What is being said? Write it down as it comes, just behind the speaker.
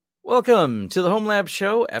Welcome to the Home Lab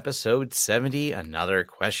Show, episode 70, another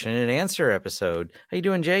question and answer episode. How you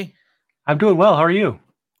doing, Jay? I'm doing well. How are you?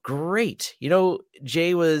 Great.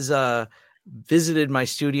 Jay was visited my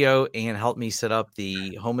studio and helped me set up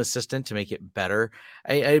the Home Assistant to make it better.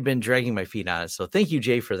 I had been dragging my feet on it, so thank you,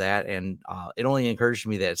 Jay, for that. And it only encouraged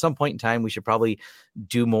me that at some point in time, we should probably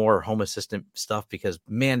do more Home Assistant stuff because,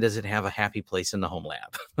 man, does it have a happy place in the Home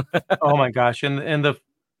Lab. Oh my gosh. And the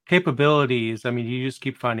capabilities, I mean, you just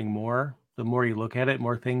keep finding more. The more you look at it,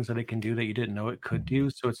 more things that it can do that you didn't know it could do.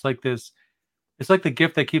 So it's like the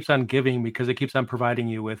gift that keeps on giving because it keeps on providing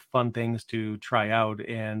you with fun things to try out.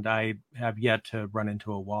 And I have yet to run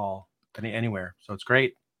into a wall anywhere. So it's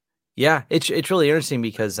great. Yeah, it's really interesting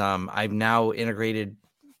because I've now integrated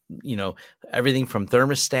everything from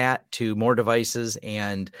thermostat to more devices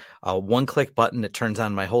and a one-click button that turns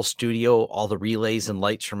on my whole studio, all the relays and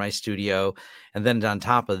lights for my studio. And then on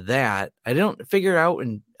top of that, I didn't figure out,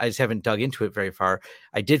 and I just haven't dug into it very far.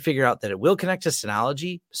 I did figure out that it will connect to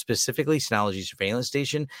Synology, specifically Synology Surveillance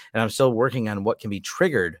Station. And I'm still working on what can be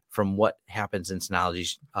triggered from what happens in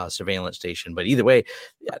Synology's Surveillance Station. But either way,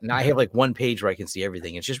 now I have like one page where I can see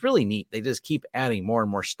everything. It's just really neat. They just keep adding more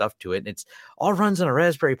and more stuff to it. And it's all runs on a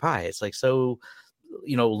Raspberry Pi. It's like so,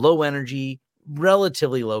 low energy,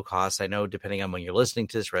 relatively low cost. I know depending on when you're listening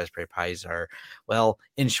to this, Raspberry Pis are, well,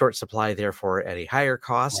 in short supply, therefore at a higher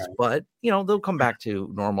cost, Right. but they'll come back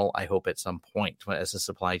to normal, I hope, at some point as the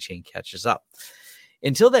supply chain catches up.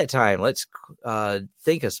 Until that time, let's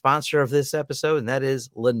thank a sponsor of this episode, and that is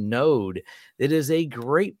Linode. It is a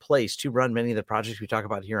great place to run many of the projects we talk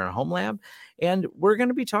about here on Home Lab, and we're going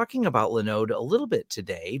to be talking about Linode a little bit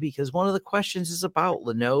today because one of the questions is about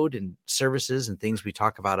Linode and services and things we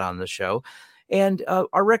talk about on the show. And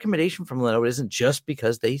our recommendation from Linode isn't just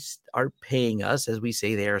because they are paying us, as we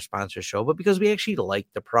say they are a sponsor show, but because we actually like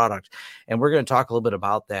the product. And we're going to talk a little bit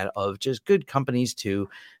about that, of just good companies to,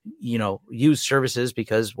 use services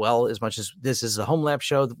because, well, as much as this is a Home Lab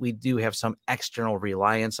show, we do have some external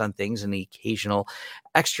reliance on things and the occasional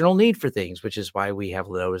external need for things, which is why we have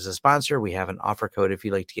Linode as a sponsor. We have an offer code if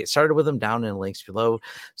you'd like to get started with them down in the links below.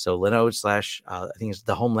 So Linode / I think it's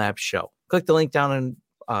the Home Lab show. Click the link down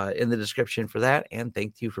in the description for that. And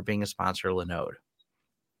thank you for being a sponsor of Linode.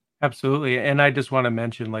 Absolutely. And I just want to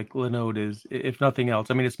mention, like, Linode is, if nothing else,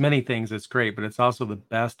 I mean, it's many things. It's great, but it's also the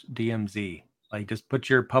best DMZ. Like, just put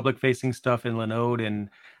your public facing stuff in Linode and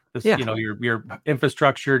this, Yeah. your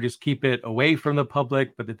infrastructure, just keep it away from the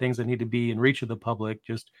public, but the things that need to be in reach of the public,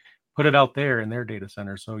 just put it out there in their data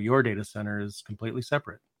center. So your data center is completely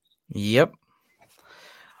separate. Yep.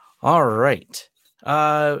 All right.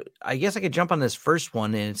 I guess I could jump on this first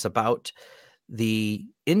one, and it's about the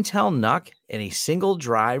Intel NUC and a single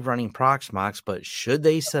drive running Proxmox, but should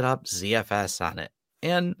they set up ZFS on it?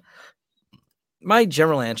 And my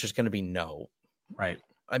general answer is going to be no. Right.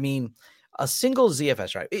 I mean, a single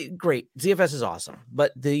ZFS drive, great. ZFS is awesome,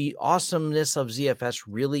 but the awesomeness of ZFS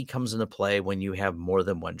really comes into play when you have more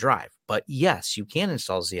than one drive. But yes, you can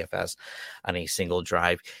install ZFS on a single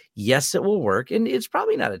drive. Yes, it will work, and it's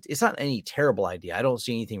probably it's not any terrible idea. I don't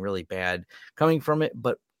see anything really bad coming from it,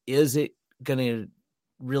 but is it going to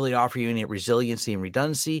really offer you any resiliency and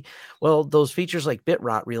redundancy? Well, those features like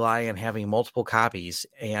BitRot rely on having multiple copies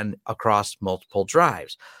and across multiple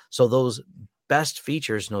drives. So those best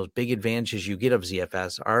features and those big advantages you get of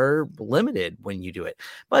ZFS are limited when you do it.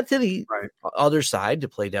 But to the other side, to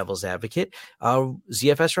play devil's advocate,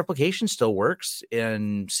 ZFS replication still works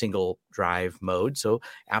in single drive mode. So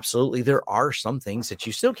absolutely, there are some things that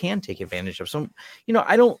you still can take advantage of. So,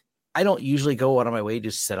 I don't usually go out of my way to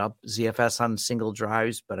set up ZFS on single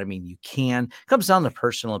drives, but I mean, you can. It comes down to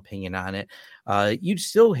personal opinion on it. You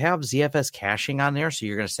still have ZFS caching on there, so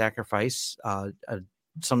you're going to sacrifice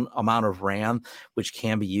some amount of RAM, which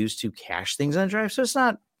can be used to cache things on a drive. So it's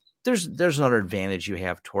not, there's another advantage you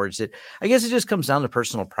have towards it. I guess it just comes down to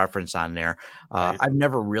personal preference on there. I've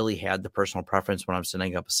never really had the personal preference when I'm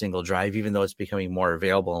setting up a single drive, even though it's becoming more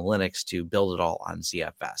available in Linux to build it all on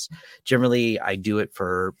ZFS. Generally, I do it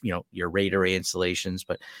for, your RAID array installations,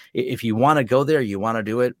 but if you want to go there, you want to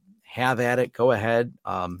do it, have at it, go ahead.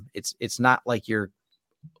 It's not like you're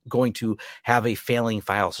going to have a failing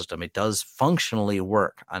file system. It does functionally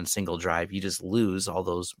work on single drive. You just lose all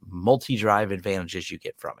those multi-drive advantages you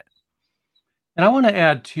get from it. And I want to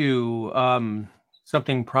add to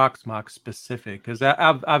something Proxmox specific, because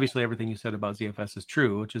obviously everything you said about ZFS is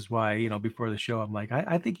true, which is why, before the show, I'm like,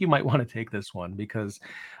 I think you might want to take this one because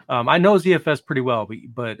I know ZFS pretty well,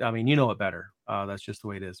 but I mean, you know it better. That's just the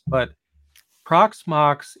way it is. But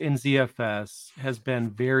Proxmox in ZFS has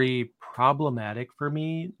been very problematic for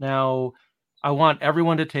me. Now, I want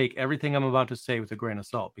everyone to take everything I'm about to say with a grain of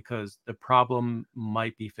salt, because the problem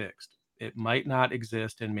might be fixed. It might not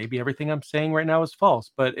exist, and maybe everything I'm saying right now is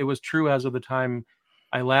false, but it was true as of the time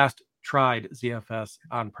I last tried ZFS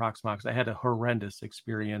on Proxmox. I had a horrendous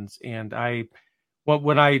experience, and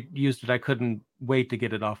when I used it, I couldn't wait to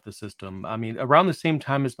get it off the system. I mean, around the same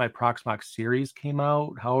time as my Proxmox series came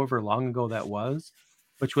out, however long ago that was,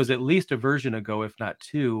 which was at least a version ago, if not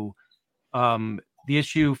two, the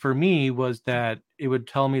issue for me was that it would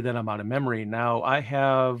tell me that I'm out of memory. Now I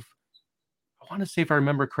want to say, if I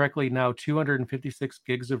remember correctly, now 256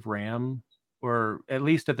 gigs of RAM, or at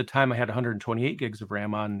least at the time I had 128 gigs of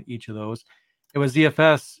RAM on each of those. It was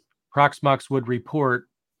ZFS. Proxmox would report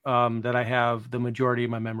that I have the majority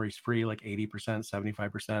of my memories free, like 80%,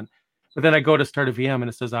 75%. But then I go to start a VM and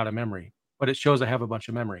it says out of memory, but it shows I have a bunch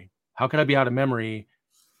of memory. How can I be out of memory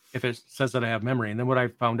if it says that I have memory? And then what I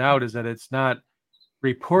found out is that it's not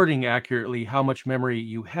reporting accurately how much memory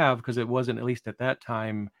you have, because it wasn't, at least at that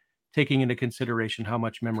time, taking into consideration how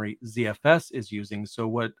much memory ZFS is using. So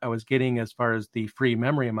what I was getting as far as the free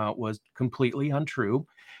memory amount was completely untrue,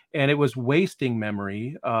 and it was wasting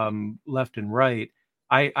memory left and right.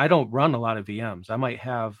 I don't run a lot of VMs. I might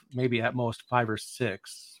have maybe at most 5 or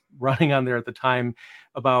 6 running on there at the time,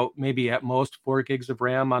 about maybe at most 4 gigs of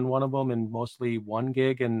RAM on one of them and mostly 1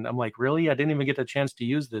 gig. And I'm like, really? I didn't even get a chance to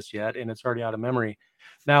use this yet, and it's already out of memory.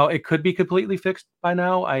 Now, it could be completely fixed by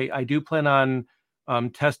now. I do plan on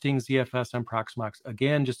testing ZFS on Proxmox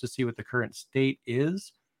again, just to see what the current state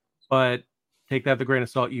is. But take that with a grain of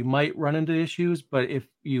salt. You might run into issues, but if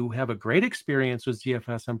you have a great experience with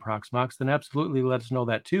ZFS on Proxmox, then absolutely let us know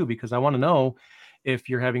that too, because I want to know if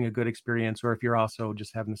you're having a good experience, or if you're also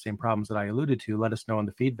just having the same problems that I alluded to. Let us know in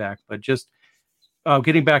the feedback. But just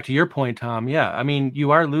getting back to your point, Tom, yeah, I mean,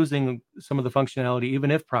 you are losing some of the functionality,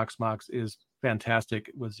 even if Proxmox is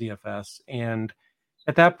fantastic with ZFS. And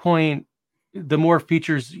at that point, the more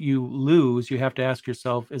features you lose, you have to ask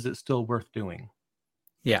yourself, is it still worth doing?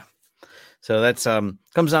 Yeah. So that's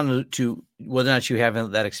comes down to whether or not you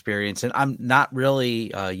have that experience. And I'm not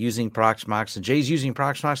really using Proxmox, and Jay's using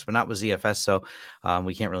Proxmox, but not with ZFS. So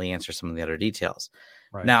we can't really answer some of the other details.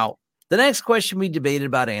 Right. Now, the next question we debated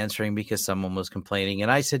about answering, because someone was complaining,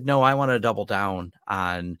 and I said, no, I want to double down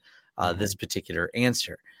on this particular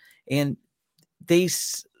answer. And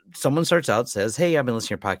someone starts out, says, hey, I've been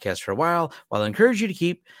listening to your podcast for a while. While I encourage you to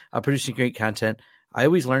keep producing great content, I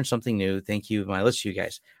always learn something new. Thank you when I listen to you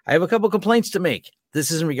guys. I have a couple complaints to make. This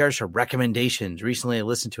is in regards to recommendations. Recently, I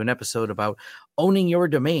listened to an episode about owning your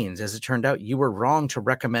domains. As it turned out, you were wrong to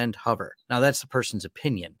recommend Hover. Now, that's the person's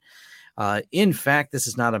opinion. In fact, this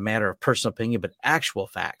is not a matter of personal opinion, but actual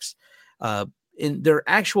facts. Their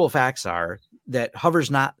actual facts are that Hover's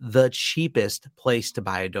not the cheapest place to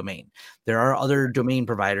buy a domain. There are other domain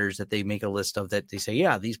providers that they make a list of that they say,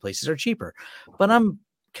 yeah, these places are cheaper. But I'm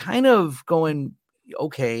kind of going,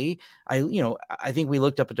 okay, I think we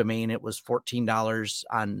looked up a domain. It was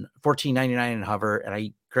 $14.99 in Hover, and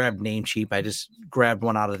I grabbed Namecheap. I just grabbed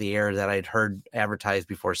one out of the air that I'd heard advertised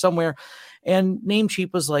before somewhere, and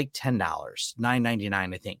Namecheap was like $10, $9.99,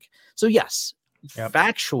 I think. So yes, yep.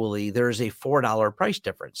 Factually, there's a $4 price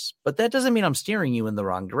difference, but that doesn't mean I'm steering you in the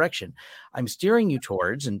wrong direction. I'm steering you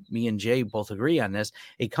towards, and me and Jay both agree on this,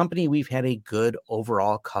 a company we've had a good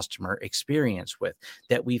overall customer experience with,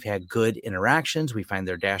 that we've had good interactions. We find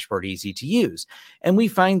their dashboard easy to use, and we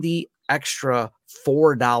find the extra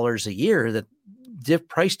 $4 a year, that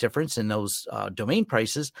price difference in those domain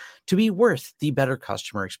prices, to be worth the better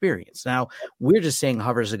customer experience. Now, we're just saying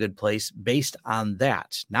Hover is a good place based on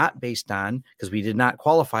that, not based on, because we did not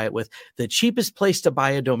qualify it with the cheapest place to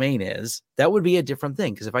buy a domain is. That would be a different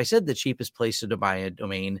thing, because if I said the cheapest place to buy a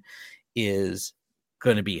domain is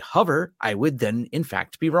going to be Hover, I would then in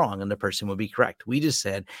fact be wrong and the person would be correct. We just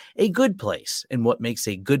said a good place. And what makes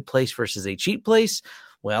a good place versus a cheap place?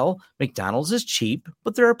 Well, McDonald's is cheap,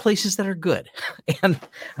 but there are places that are good. And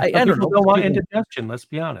I don't know. Don't want indigestion, let's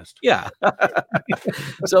be honest. Yeah.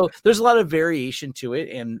 So there's a lot of variation to it.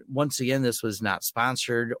 And once again, this was not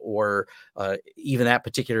sponsored, or even that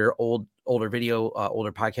particular older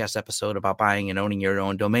podcast episode about buying and owning your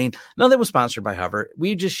own domain. None of that was sponsored by Hover.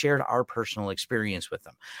 We just shared our personal experience with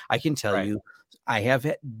them. I can tell you, I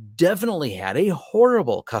have definitely had a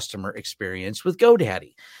horrible customer experience with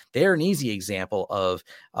GoDaddy. They're an easy example of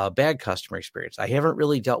a bad customer experience. I haven't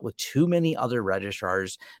really dealt with too many other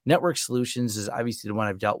registrars. Network Solutions is obviously the one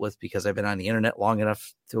I've dealt with because I've been on the internet long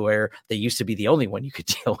enough to where they used to be the only one you could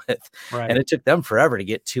deal with. Right. And it took them forever to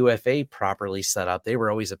get 2FA properly set up. They were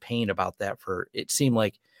always a pain about that for, it seemed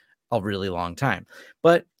like, a really long time.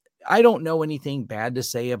 But I don't know anything bad to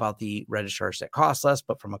say about the registrars that cost less,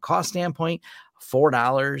 but from a cost standpoint,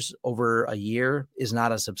 $4 over a year is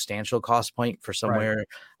not a substantial cost point for somewhere. Right.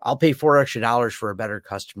 I'll pay $4 extra for a better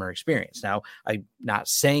customer experience. Now, I'm not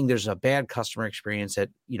saying there's a bad customer experience at,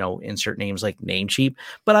 insert names like Namecheap,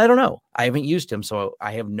 but I don't know. I haven't used them, so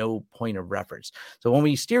I have no point of reference. So when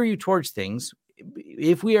we steer you towards things,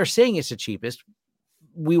 if we are saying it's the cheapest,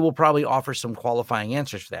 we will probably offer some qualifying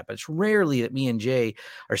answers for that, but it's rarely that me and Jay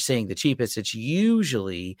are saying the cheapest. It's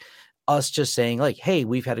usually us just saying like, hey,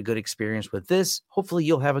 we've had a good experience with this. Hopefully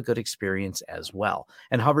you'll have a good experience as well.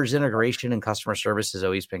 And Hover's integration and customer service has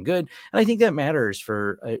always been good. And I think that matters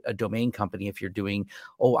for a domain company. If you're doing,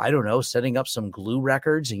 setting up some glue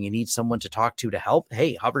records and you need someone to talk to help.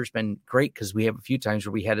 Hey, Hover's been great because we have a few times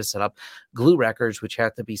where we had to set up glue records, which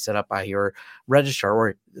have to be set up by your registrar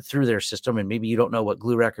or through their system. And maybe you don't know what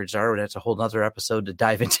glue records are. And that's a whole nother episode to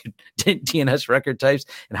dive into DNS record types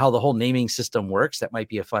and how the whole naming system works. That might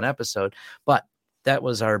be a fun episode. But that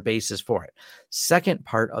was our basis for it. Second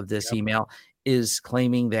part of this email is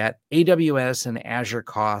claiming that AWS and Azure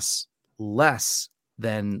costs less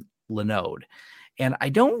than Linode. And I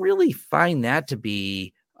don't really find that to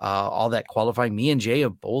be all that qualifying. Me and Jay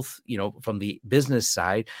have both, from the business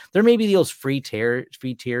side, there may be those free tiers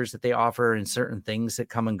that they offer and certain things that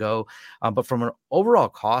come and go. But from an overall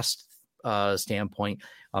cost standpoint,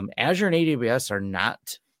 Azure and AWS are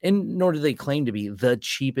not, and nor do they claim to be the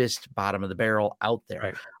cheapest bottom of the barrel out there.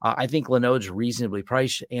 Right. I think Linode's reasonably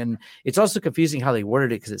priced, and it's also confusing how they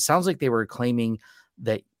worded it because it sounds like they were claiming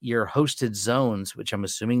that your hosted zones, which I'm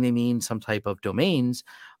assuming they mean some type of domains,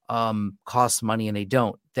 cost money, and they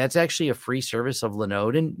don't. That's actually a free service of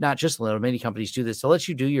Linode, and not just Linode. Many companies do this. They'll let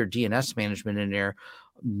you do your DNS management in there,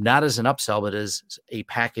 not as an upsell, but as a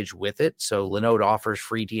package with it. So Linode offers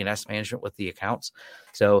free DNS management with the accounts.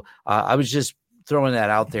 So I was just throwing that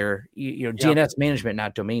out there, DNS management,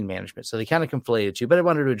 not domain management. So they kind of conflated you, but I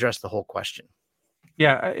wanted to address the whole question.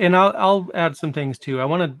 Yeah. And I'll add some things too. I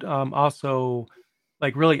want to also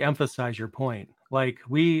really emphasize your point.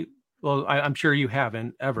 I'm sure you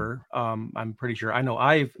haven't ever, I'm pretty sure. I know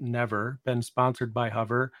I've never been sponsored by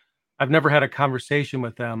Hover. I've never had a conversation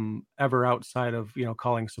with them ever outside of,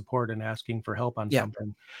 calling support and asking for help on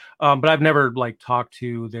something. But I've never talked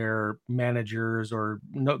to their managers, or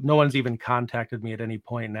no one's even contacted me at any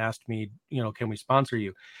point and asked me, can we sponsor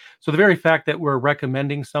you? So the very fact that we're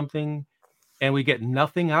recommending something and we get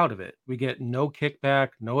nothing out of it, we get no kickback,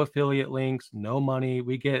 no affiliate links, no money,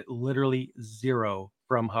 we get literally zero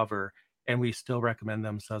from Hover, and we still recommend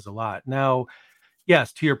them, says a lot. Now,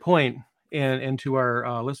 yes, to your point, and to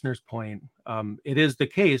our listeners' point, it is the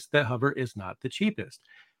case that Hover is not the cheapest.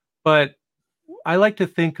 But I like to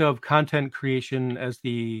think of content creation as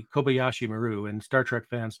the Kobayashi Maru, and Star Trek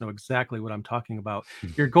fans know exactly what I'm talking about.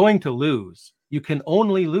 You're going to lose. You can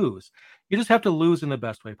only lose. You just have to lose in the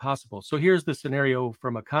best way possible. So here's the scenario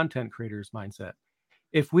from a content creator's mindset.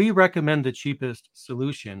 If we recommend the cheapest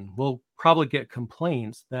solution, we'll probably get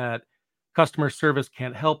complaints that customer service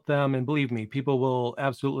can't help them. And believe me, people will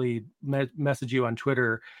absolutely message you on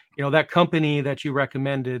Twitter. That company that you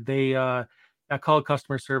recommended, I called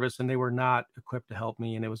customer service and they were not equipped to help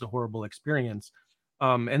me, and it was a horrible experience.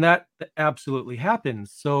 And that absolutely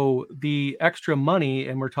happens. So the extra money,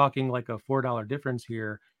 and we're talking like a $4 difference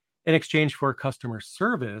here, in exchange for customer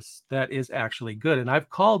service that is actually good. And I've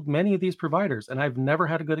called many of these providers and I've never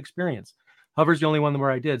had a good experience. Hover's the only one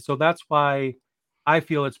where I did. So that's why I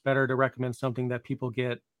feel it's better to recommend something that people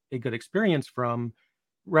get a good experience from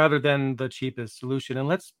rather than the cheapest solution. And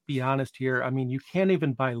let's be honest here. I mean, you can't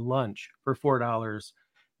even buy lunch for $4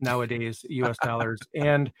 nowadays, US dollars.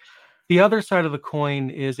 And the other side of the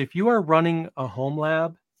coin is if you are running a home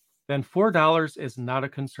lab, then $4 is not a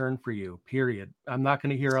concern for you, period. I'm not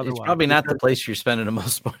going to hear otherwise. It's probably not the place you're spending the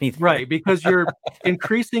most money. Right, because you're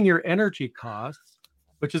increasing your energy costs,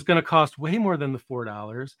 which is going to cost way more than the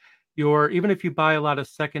 $4. Even if you buy a lot of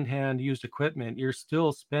secondhand used equipment, you're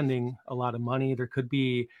still spending a lot of money. There could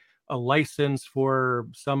be a license for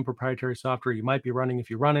some proprietary software you might be running if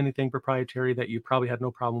you run anything proprietary that you probably had no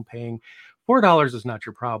problem paying. $4 is not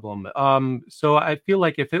your problem. So I feel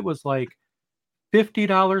like if it was like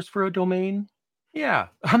 $50 for a domain, yeah,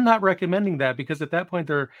 I'm not recommending that, because at that point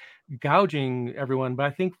they're gouging everyone. But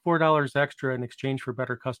I think $4 extra in exchange for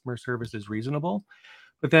better customer service is reasonable.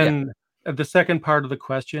 But then the second part of the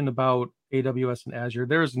question about AWS and Azure,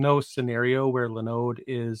 there's no scenario where Linode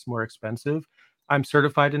is more expensive. I'm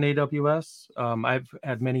certified in AWS. I've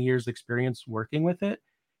had many years experience working with it.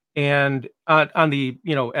 And on the,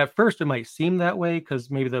 at first it might seem that way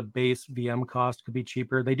because maybe the base VM cost could be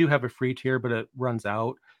cheaper. They do have a free tier, but it runs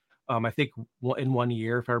out. I think in 1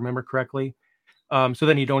 year, if I remember correctly. So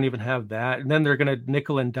then you don't even have that. And then they're going to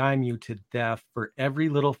nickel and dime you to death for every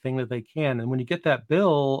little thing that they can. And when you get that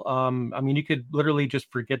bill, I mean, you could literally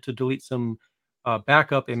just forget to delete some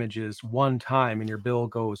backup images one time and your bill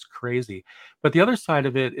goes crazy. But the other side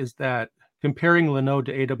of it is that comparing Linode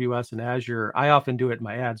to AWS and Azure, I often do it in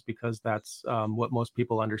my ads because that's what most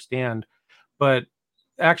people understand. But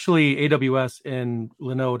actually, AWS and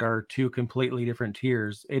Linode are two completely different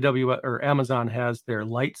tiers. AWS or Amazon has their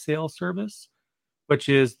Lightsail service, which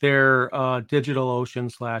is their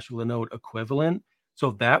DigitalOcean / Linode equivalent.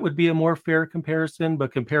 So that would be a more fair comparison.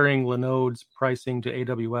 But comparing Linode's pricing to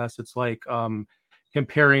AWS, it's like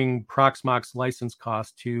comparing Proxmox license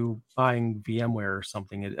cost to buying VMware or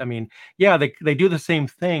something. I mean, yeah, they do the same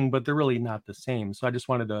thing, but they're really not the same. So I just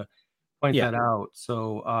wanted to point that out.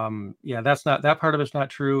 So yeah, that part of it's not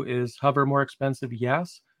true. Is Hover more expensive?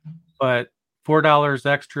 Yes, but $4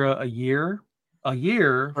 extra a year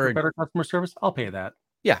for better customer service, I'll pay that.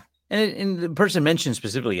 Yeah. And the person mentioned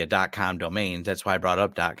specifically a .com domain. That's why I brought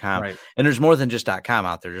up .com. Right. And there's more than just .com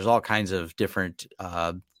out there. There's all kinds of different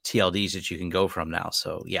TLDs that you can go from now.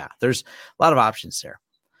 So yeah, there's a lot of options there.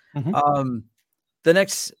 Mm-hmm. The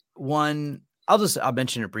next one, I'll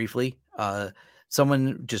mention it briefly.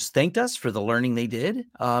 Someone just thanked us for the learning they did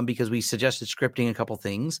because we suggested scripting a couple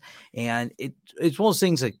things. And it's one of those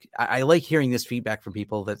things like I like hearing this feedback from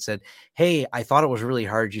people that said, hey, I thought it was really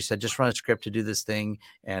hard. You said, just run a script to do this thing.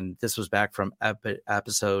 And this was back from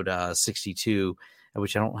episode 62,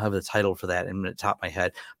 which I don't have the title for that in the top of my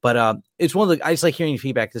head. But it's one of the, I just like hearing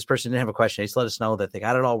feedback. This person didn't have a question. They just let us know that they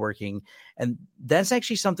got it all working. And that's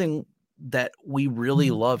actually something that we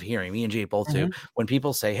really love hearing, me and Jay both do, when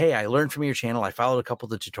people say, hey, I learned from your channel. I followed a couple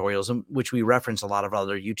of the tutorials, which we reference a lot of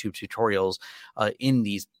other YouTube tutorials in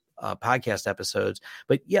these podcast episodes.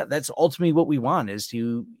 But yeah, that's ultimately what we want, is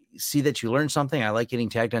to see that you learned something. I like getting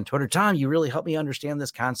tagged on Twitter. Tom, you really helped me understand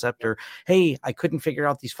this concept. Or, hey, I couldn't figure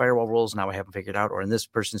out these firewall rules. Now I haven't figured out. Or in this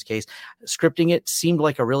person's case, scripting it seemed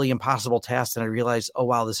like a really impossible task. And I realized, oh,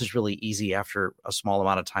 wow, this is really easy after a small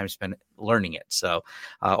amount of time spent learning it. So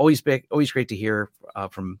always great to hear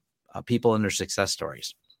from people and their success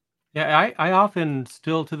stories. Yeah, I often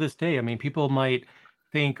still to this day, I mean, people might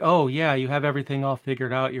think, oh, yeah, you have everything all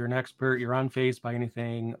figured out. You're an expert. You're unfazed by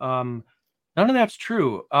anything. None of that's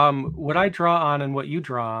true. What I draw on and what you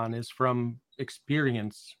draw on is from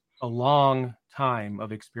experience, a long time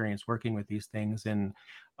of experience working with these things and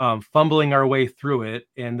fumbling our way through it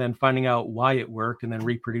and then finding out why it worked and then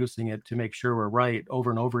reproducing it to make sure we're right over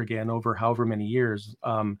and over again over however many years.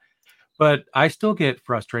 But I still get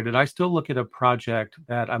frustrated. I still look at a project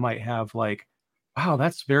that I might have like, wow,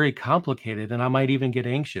 that's very complicated. And I might even get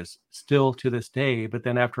anxious still to this day. But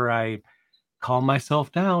then after I calm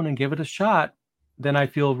myself down and give it a shot, then I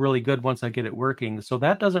feel really good once I get it working. So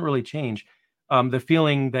that doesn't really change. The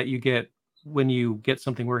feeling that you get when you get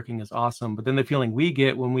something working is awesome. But then the feeling we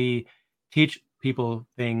get when we teach people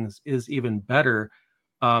things is even better.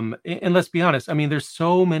 And let's be honest, I mean, there's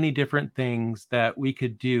so many different things that we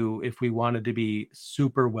could do if we wanted to be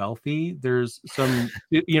super wealthy. There's some,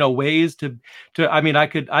 ways to, I mean, I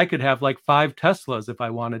could have like 5 Teslas if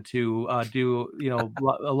I wanted to do,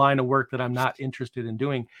 a line of work that I'm not interested in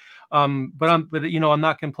doing. But I'm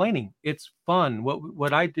not complaining. It's fun.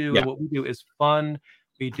 What I do and what we do is fun.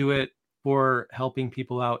 We do it for helping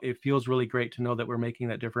people out. It feels really great to know that we're making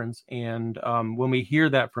that difference. And when we hear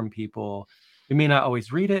that from people, we may not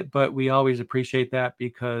always read it, but we always appreciate that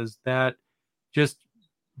because that just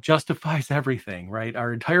justifies everything, right?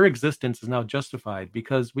 Our entire existence is now justified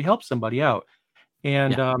because we helped somebody out.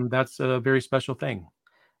 And that's a very special thing.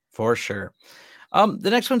 For sure. The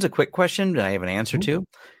next one's a quick question that I have an answer to.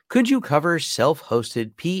 Could you cover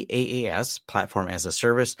self-hosted PaaS, platform as a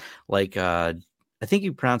service, like I think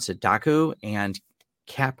you pronounce it Daku and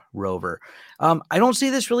CapRover? I don't see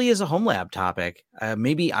this really as a home lab topic.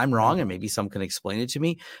 Maybe I'm wrong and maybe some can explain it to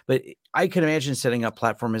me, but I can imagine setting up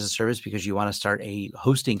platform as a service because you want to start a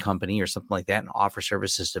hosting company or something like that and offer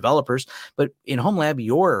services to developers. But in home lab,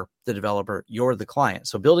 you're the developer, you're the client.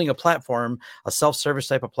 So building a platform, a self-service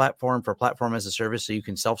type of platform for platform as a service so you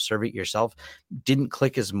can self-serve it yourself didn't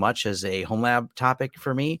click as much as a home lab topic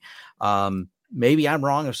for me. Maybe I'm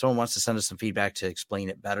wrong. If someone wants to send us some feedback to explain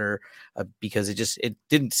it better, because it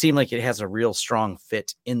didn't seem like it has a real strong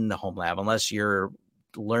fit in the home lab, unless you're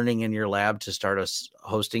learning in your lab to start a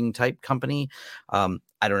hosting type company. I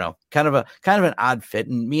don't know, kind of an odd fit.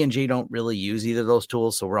 And me and Jay don't really use either of those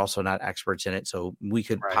tools. So we're also not experts in it. So we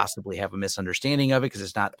could possibly have a misunderstanding of it because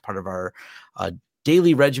it's not part of our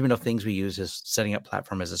daily regimen of things we use is setting up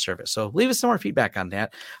platform as a service. So leave us some more feedback on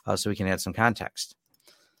that so we can add some context.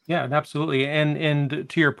 Yeah, absolutely. And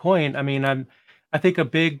to your point, I mean, I think a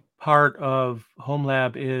big part of Home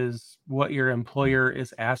Lab is what your employer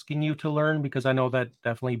is asking you to learn, because I know that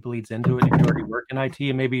definitely bleeds into it if you already work in IT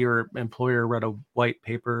and maybe your employer read a white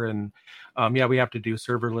paper and yeah, we have to do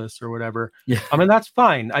serverless or whatever. Yeah. I mean, that's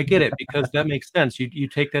fine. I get it because that makes sense. You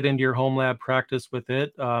take that into your Home Lab, practice with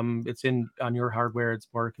it. It's in on your hardware, it's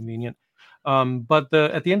more convenient. But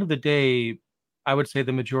at the end of the day, I would say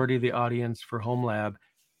the majority of the audience for Home Lab,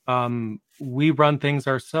 we run things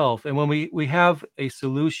ourselves, and when we have a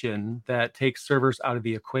solution that takes servers out of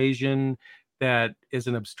the equation, that is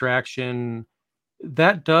an abstraction,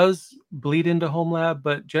 that does bleed into Home Lab.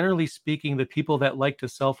 But generally speaking, the people that like to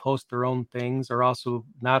self-host their own things are also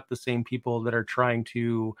not the same people that are trying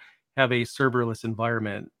to have a serverless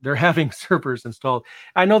environment. They're having servers installed.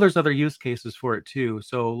 I know there's other use cases for it too,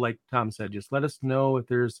 so like Tom said, just let us know if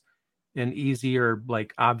there's an easy or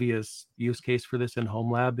like obvious use case for this in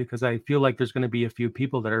Home Lab, because I feel like there's going to be a few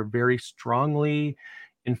people that are very strongly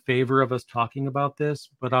in favor of us talking about this.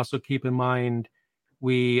 But also keep in mind,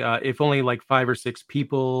 we if only like 5 or 6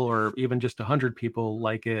 people or even just 100 people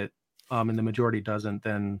like it, and the majority doesn't,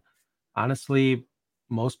 then honestly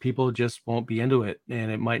most people just won't be into it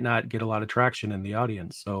and it might not get a lot of traction in the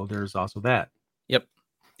audience. So there's also that. Yep.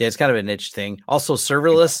 Yeah, it's kind of a niche thing. Also,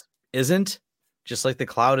 serverless isn't. Just like the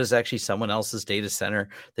cloud is actually someone else's data center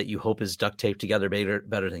that you hope is duct taped together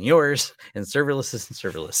better than yours, and serverless isn't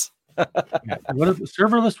serverless. Yeah. What is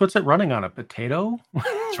serverless? What's it running on? A potato?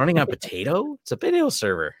 It's running on potato? It's a video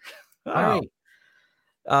server. All Wow.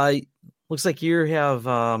 right. Looks like you have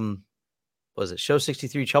what was it? Show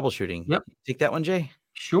 63 troubleshooting. Yep. Take that one, Jay.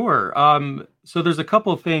 Sure. So there's a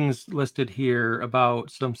couple of things listed here about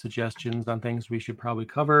some suggestions on things we should probably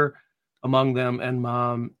cover. Among them,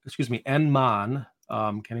 Nmon,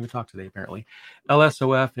 can't even talk today, apparently,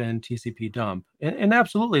 LSOF and TCP dump. And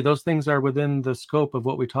absolutely, those things are within the scope of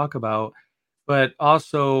what we talk about. But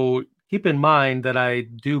also keep in mind that I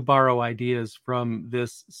do borrow ideas from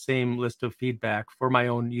this same list of feedback for my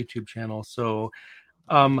own YouTube channel. So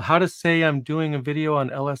how to say I'm doing a video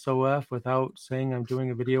on LSOF without saying I'm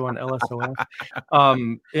doing a video on LSOF,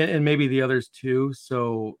 and maybe the others too.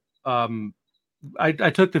 So I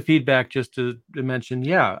took the feedback just to mention,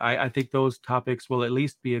 yeah, I think those topics will at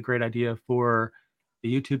least be a great idea for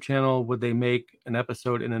the YouTube channel. Would they make an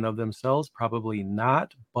episode in and of themselves? Probably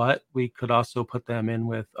not, but we could also put them in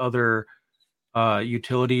with other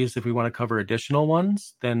utilities. If we want to cover additional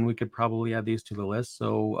ones, then we could probably add these to the list.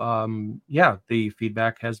 So yeah, the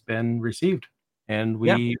feedback has been received and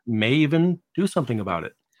we may even do something about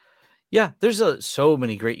it. Yeah, there's so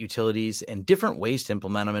many great utilities and different ways to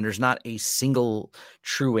implement them. And there's not a single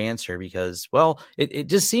true answer because, well, it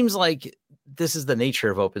just seems like this is the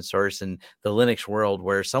nature of open source and the Linux world,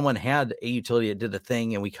 where someone had a utility that did a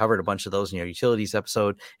thing, and we covered a bunch of those in your utilities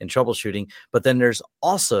episode and troubleshooting. But then there's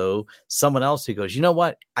also someone else who goes, you know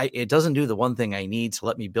what? It doesn't do the one thing I need, so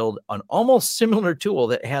let me build an almost similar tool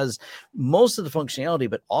that has most of the functionality,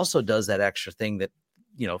 but also does that extra thing that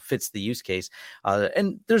fits the use case.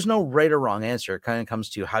 And there's no right or wrong answer. It kind of comes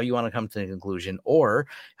to how you want to come to the conclusion, or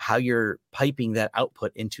how you're piping that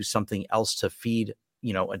output into something else to feed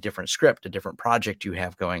a different script, a different project you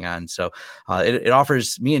have going on. So it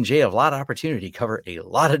offers me and Jay a lot of opportunity to cover a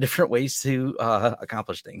lot of different ways to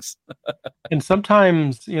accomplish things. And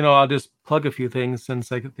sometimes, I'll just plug a few things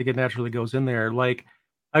since I think it naturally goes in there. Like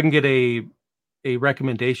I can get a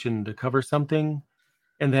recommendation to cover something,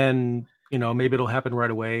 and then maybe it'll happen right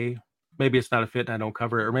away. Maybe it's not a fit and I don't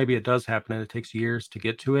cover it, or maybe it does happen and it takes years to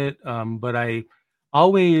get to it. But I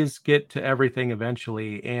always get to everything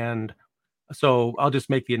eventually. And so I'll just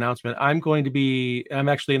make the announcement. I'm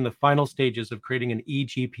actually in the final stages of creating an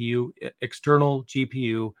eGPU, external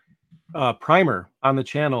GPU primer on the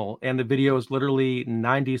channel. And the video is literally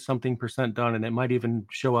 90-something% done. And it might even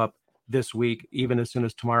show up this week, even as soon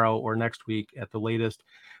as tomorrow or next week at the latest.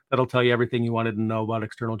 That'll tell you everything you wanted to know about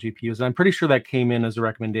external GPUs. And I'm pretty sure that came in as a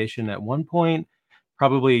recommendation at one point,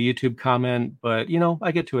 probably a YouTube comment, but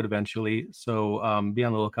I get to it eventually. So be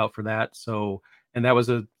on the lookout for that. So, and that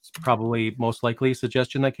was probably most likely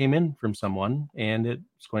suggestion that came in from someone, and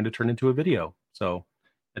it's going to turn into a video. So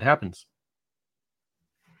it happens.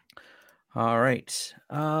 All right.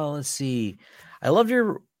 Let's see. I loved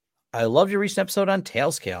your recent episode on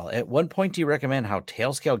Tailscale. At one point, do you recommend how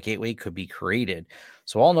Tailscale gateway could be created?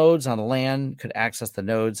 So all nodes on the LAN could access the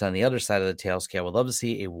nodes on the other side of the Tailscale. Would love to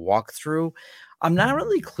see a walkthrough. I'm not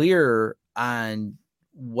really clear on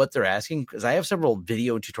what they're asking, because I have several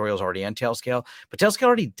video tutorials already on Tailscale, but Tailscale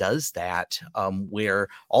already does that, where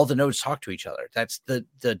all the nodes talk to each other. That's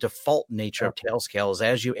the default nature of Tailscale, is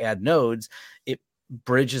as you add nodes, it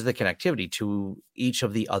bridges the connectivity to each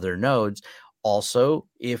of the other nodes. Also,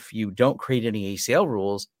 if you don't create any ACL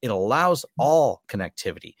rules, it allows all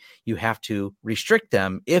connectivity. You have to restrict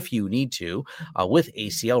them if you need to with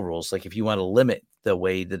ACL rules. Like if you want to limit the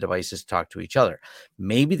way the devices talk to each other,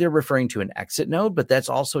 maybe they're referring to an exit node, but that's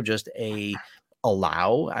also just a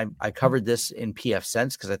allow. I covered this in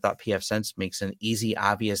pfSense because I thought pfSense makes an easy,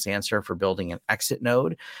 obvious answer for building an exit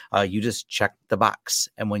node. You just check the box.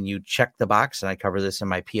 And when you check the box, and I cover this in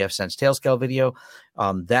my pfSense Tailscale video,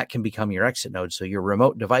 that can become your exit node. So your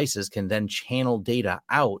remote devices can then channel data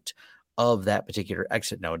out of that particular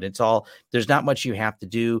exit node. It's all, there's not much you have to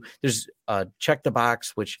do. There's check the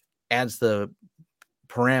box, which adds the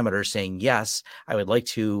parameter saying, yes, I would like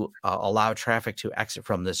to allow traffic to exit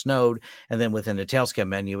from this node. And then within the Tailscale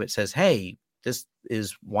menu, it says, hey, this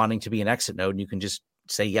is wanting to be an exit node. And you can just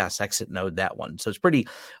say, yes, exit node that one. So it's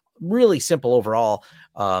really simple overall,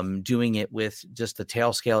 doing it with just the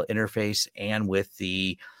Tailscale interface and with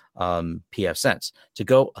the pfSense. To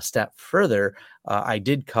go a step further, I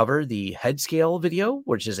did cover the Headscale video,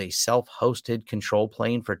 which is a self-hosted control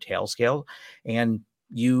plane for Tailscale. And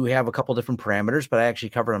you have a couple different parameters, but I actually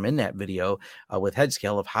cover them in that video with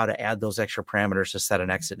Headscale of how to add those extra parameters to set an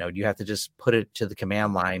exit node. You have to just put it to the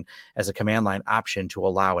command line as a command line option to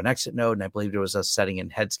allow an exit node. And I believe there was a setting in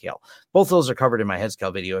Headscale. Both those are covered in my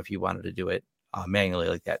Headscale video if you wanted to do it manually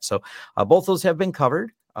like that. So both those have been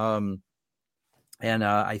covered. And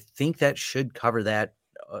I think that should cover that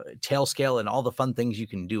Tailscale and all the fun things you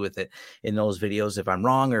can do with it in those videos. If I'm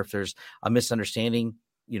wrong or if there's a misunderstanding,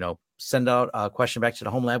 send out a question back to the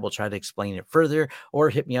Home Lab. We'll try to explain it further, or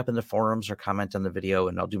hit me up in the forums or comment on the video,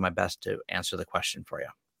 and I'll do my best to answer the question for you.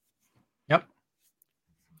 Yep.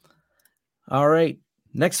 All right.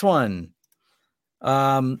 Next one.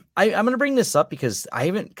 I'm going to bring this up because I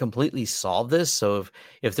haven't completely solved this. So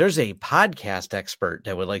if there's a podcast expert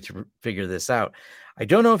that would like to figure this out, I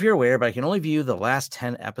don't know if you're aware, but I can only view the last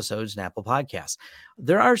 10 episodes in Apple Podcasts.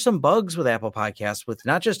 There are some bugs with Apple Podcasts with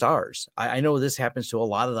not just ours. I know this happens to a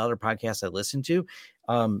lot of the other podcasts I listen to.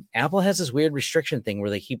 Apple has this weird restriction thing where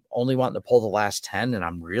they keep only wanting to pull the last 10.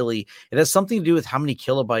 And it has something to do with how many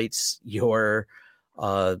kilobytes your,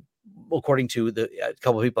 according to a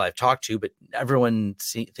couple of people I've talked to, but everyone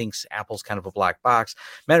thinks Apple's kind of a black box.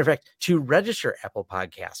 Matter of fact, to register Apple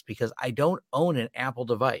Podcasts, because I don't own an Apple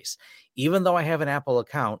device, even though I have an Apple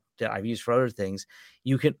account that I've used for other things,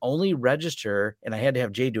 you can only register, and I had to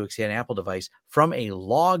have Jay do it because he had an Apple device, from a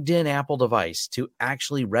logged in Apple device to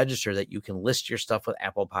actually register that you can list your stuff with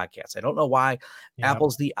Apple Podcasts. I don't know why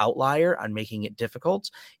Apple's the outlier on making it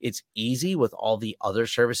difficult. It's easy with all the other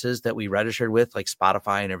services that we registered with, like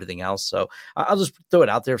Spotify and everything else. So I'll just throw it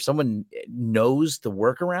out there. If someone knows the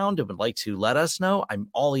workaround and would like to let us know, I'm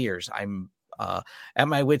all ears. I'm at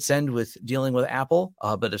my wit's end with dealing with Apple.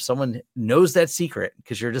 But if someone knows that secret,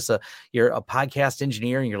 because you're a podcast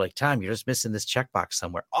engineer and you're like, Tom, you're just missing this checkbox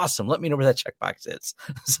somewhere. Awesome. Let me know where that checkbox is.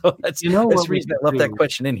 So that's the reason I left that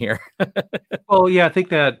question in here. Well, yeah, I think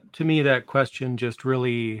that to me, that question just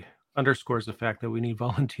really underscores the fact that we need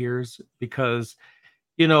volunteers because,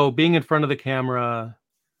 being in front of the camera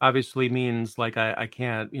obviously means like I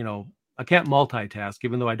can't multitask,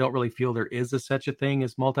 even though I don't really feel there is such a thing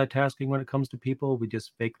as multitasking when it comes to people. We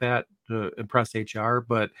just fake that to impress HR.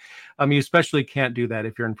 But you especially can't do that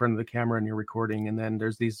if you're in front of the camera and you're recording. And then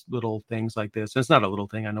there's these little things like this. And it's not a little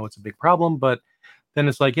thing. I know it's a big problem, but then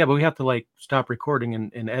it's like, yeah, but we have to like stop recording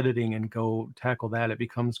and editing and go tackle that. It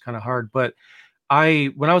becomes kind of hard. But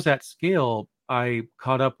when I was at Scale, I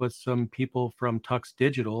caught up with some people from Tux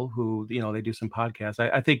Digital who, they do some podcasts.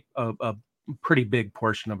 I think a pretty big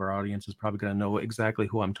portion of our audience is probably going to know exactly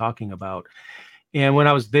who I'm talking about. And when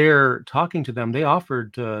I was there talking to them, they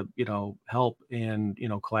offered to, help and,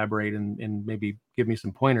 collaborate and maybe give me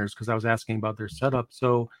some pointers because I was asking about their setup.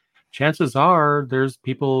 So chances are there's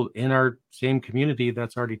people in our same community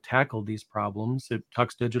that's already tackled these problems. If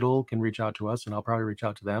Tux Digital can reach out to us, and I'll probably reach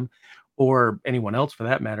out to them, or anyone else for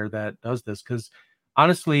that matter that does this. Because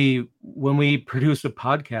honestly, when we produce a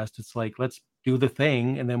podcast, it's like, let's do the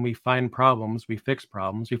thing, and then we find problems, we fix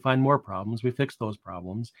problems, we find more problems, we fix those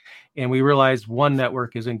problems, and we realize one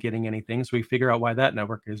network isn't getting anything, so we figure out why that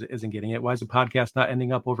network isn't getting it. Why is the podcast not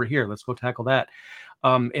ending up over here? Let's go tackle that.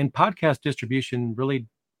 And podcast distribution really,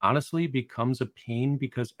 honestly, becomes a pain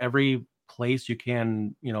because every place you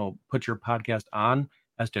can, put your podcast on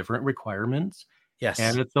has different requirements. Yes,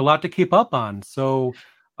 and it's a lot to keep up on. So,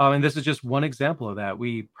 and this is just one example of that.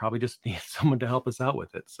 We probably just need someone to help us out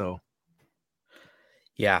with it. So.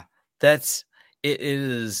 Yeah, it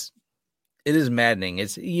is maddening.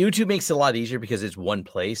 YouTube makes it a lot easier because it's one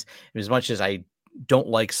place. As much as I don't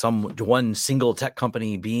like one single tech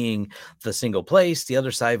company being the single place. The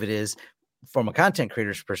other side of it is, from a content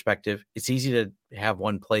creator's perspective, it's easy to have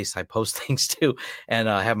one place I post things to and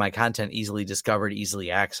have my content easily discovered, easily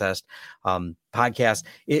accessed. Podcasts,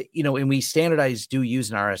 and we do use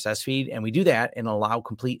an RSS feed, and we do that and allow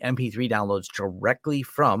complete MP3 downloads directly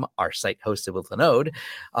from our site hosted with Linode,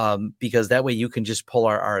 because that way you can just pull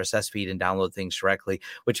our RSS feed and download things directly,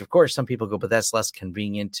 which of course some people go, but that's less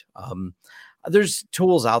convenient. There's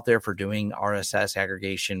tools out there for doing RSS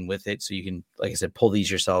aggregation with it, so you can, like I said, pull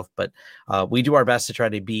these yourself. But we do our best to try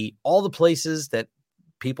to be all the places that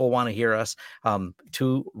people want to hear us,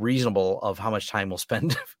 too reasonable of how much time we'll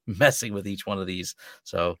spend messing with each one of these.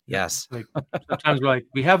 So yes, sometimes we're like,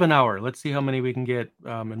 we have an hour. Let's see how many we can get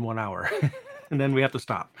in 1 hour. And then we have to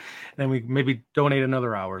stop. Then we maybe donate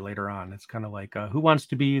another hour later on. It's kind of like, who wants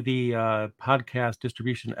to be the podcast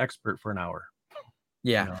distribution expert for an hour?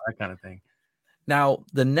 Yeah, that kind of thing. Now,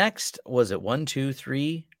 the next, was it 1, 2,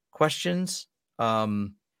 3 questions? Yep.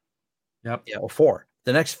 Yeah, or 4.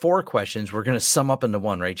 The next 4 questions we're going to sum up into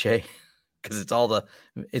one, right, Jay? Because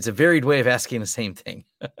it's a varied way of asking the same thing.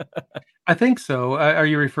 I think so. Are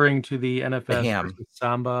you referring to the NFS versus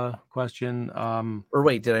Samba question? Or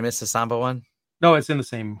wait, did I miss the Samba one? No, it's in the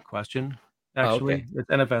same question. Actually, okay. It's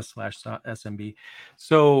NFS/SMB.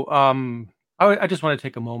 So I just want to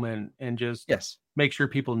take a moment and just make sure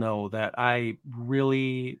people know that I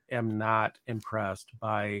really am not impressed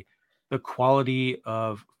by the quality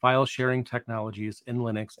of file sharing technologies in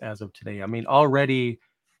Linux as of today. I mean, already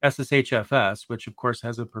SSHFS, which of course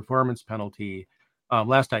has a performance penalty,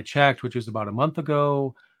 last I checked, which was about a month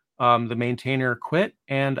ago, the maintainer quit,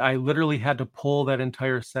 and I literally had to pull that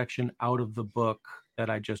entire section out of the book that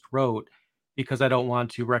I just wrote, because I don't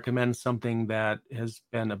want to recommend something that has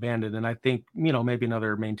been abandoned. And I think, maybe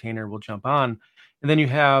another maintainer will jump on. And then you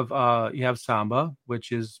have Samba,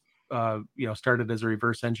 which is, started as a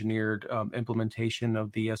reverse engineered implementation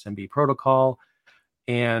of the SMB protocol.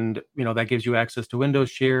 And, that gives you access to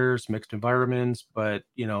Windows shares, mixed environments, but,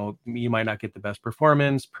 you might not get the best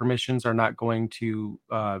performance. Permissions are not going to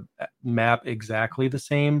map exactly the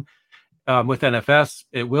same. With NFS,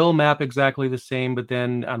 it will map exactly the same, but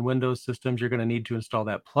then on Windows systems, you're going to need to install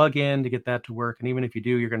that plugin to get that to work. And even if you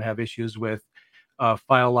do, you're going to have issues with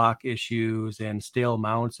file lock issues and stale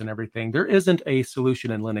mounts and everything. There isn't a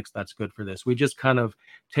solution in Linux that's good for this. We just kind of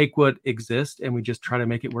take what exists and we just try to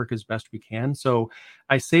make it work as best we can. So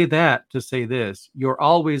I say that to say this: you're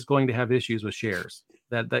always going to have issues with shares.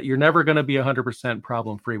 That you're never going to be 100%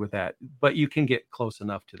 problem free with that, but you can get close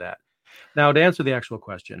enough to that. Now, to answer the actual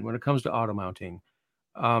question, when it comes to auto mounting,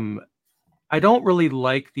 I don't really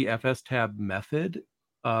like the FSTab method.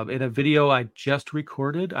 In a video I just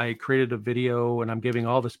recorded, I created a video, and I'm giving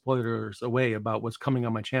all the spoilers away about what's coming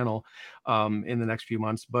on my channel in the next few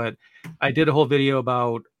months. But I did a whole video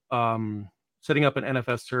about setting up an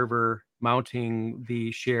NFS server, mounting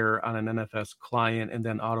the share on an NFS client, and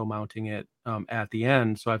then auto mounting it at the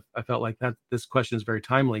end. So I felt like that this question is very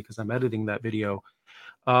timely because I'm editing that video.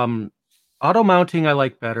 Auto mounting I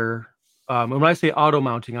like better. When I say auto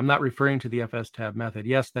mounting, I'm not referring to the FSTab method.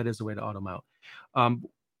 Yes, that is a way to auto mount.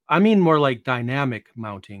 I mean more like dynamic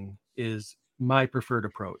mounting is my preferred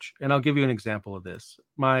approach. And I'll give you an example of this.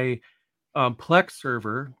 My Plex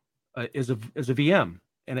server is a VM,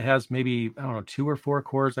 and it has maybe, 2 or 4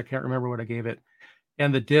 cores. I can't remember what I gave it.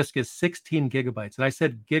 And the disk is 16 gigabytes. And I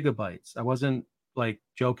said gigabytes. I wasn't like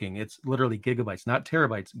joking. It's literally gigabytes, not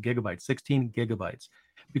terabytes, gigabytes, 16 gigabytes.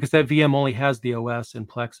 Because that VM only has the OS and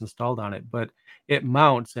Plex installed on it, but it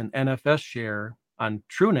mounts an NFS share on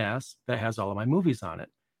TrueNAS that has all of my movies on it.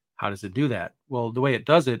 How does it do that? Well, the way it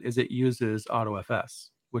does it is it uses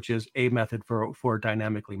AutoFS, which is a method for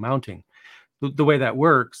dynamically mounting. The way that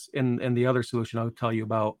works, and the other solution I'll tell you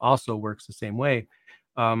about also works the same way.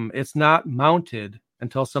 It's not mounted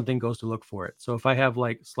until something goes to look for it. So if I have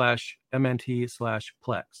like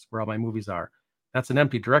 /MNT/Plex, where all my movies are, that's an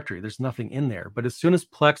empty directory. There's nothing in there. But as soon as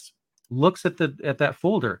Plex looks at that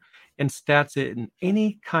folder and stats it in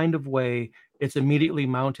any kind of way, it's immediately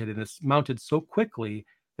mounted, and it's mounted so quickly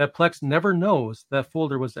that Plex never knows that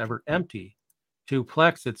folder was ever empty. To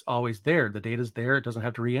Plex, it's always there. The data's there. It doesn't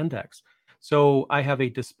have to reindex. So I have a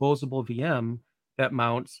disposable VM that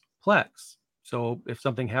mounts Plex. So if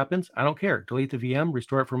something happens, I don't care. Delete the VM,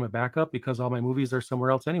 restore it from a backup, because all my movies are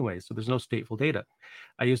somewhere else anyway. So there's no stateful data.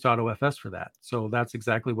 I used AutoFS for that. So that's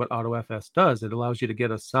exactly what AutoFS does. It allows you to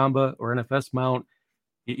get a Samba or NFS mount.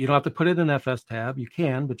 You don't have to put it in FSTab. You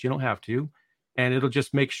can, but you don't have to. And it'll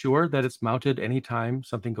just make sure that it's mounted anytime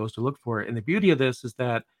something goes to look for it. And the beauty of this is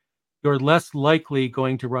that you're less likely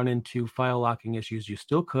going to run into file locking issues. You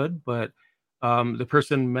still could, but The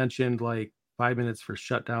person mentioned like 5 minutes for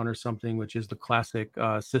shutdown or something, which is the classic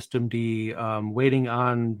system D, waiting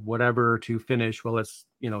on whatever to finish while it's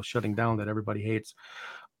shutting down, that everybody hates.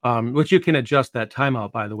 Which you can adjust that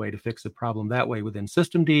timeout, by the way, to fix the problem that way within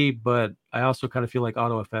system D. But I also kind of feel like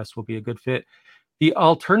AutoFS will be a good fit. The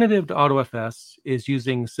alternative to AutoFS is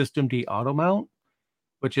using system D auto mount,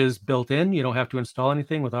 which is built in. You don't have to install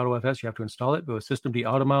anything. With AutoFS, you have to install it. But with system D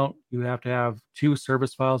auto mount, you have to have 2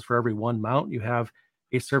 service files for every one mount. You have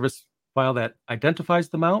a service file that identifies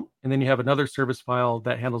the mount, and then you have another service file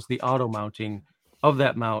that handles the auto mounting of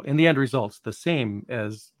that mount. And the end result's the same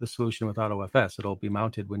as the solution with AutoFS. It'll be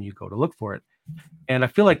mounted when you go to look for it. And I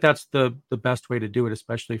feel like that's the best way to do it,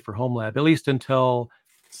 especially for home lab, at least until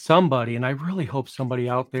somebody, and I really hope somebody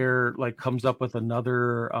out there like comes up with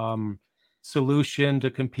another solution to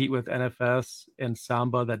compete with NFS and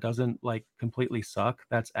Samba that doesn't like completely suck.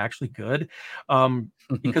 That's actually good.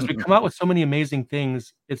 Because we come out with so many amazing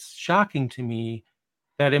things. It's shocking to me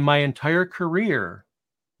that in my entire career,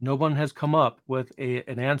 no one has come up with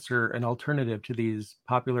an answer, an alternative to these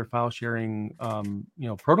popular file sharing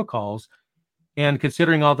protocols. And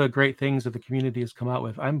considering all the great things that the community has come out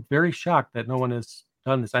with, I'm very shocked that no one has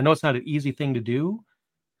done this. I know it's not an easy thing to do,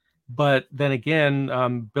 but then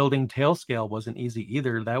again, building Tailscale wasn't easy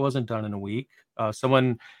either. That wasn't done in a week.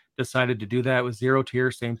 Someone decided to do that with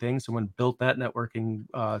ZeroTier, same thing. Someone built that networking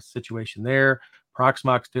situation there.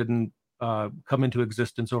 Proxmox didn't come into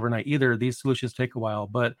existence overnight either. These solutions take a while,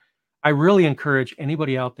 but I really encourage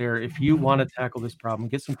anybody out there, if you want to tackle this problem,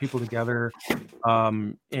 get some people together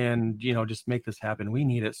and just make this happen. We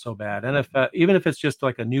need it so bad. NFS, even if it's just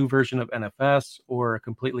like a new version of NFS or a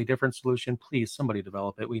completely different solution, please somebody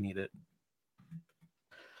develop it. We need it.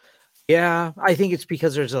 Yeah, I think it's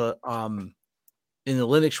because there's a in the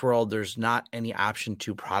Linux world, there's not any option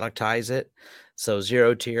to productize it. So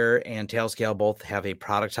ZeroTier and Tailscale both have a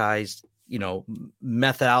productized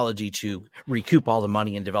methodology to recoup all the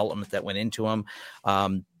money and development that went into them.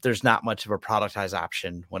 There's not much of a productized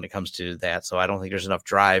option when it comes to that. So I don't think there's enough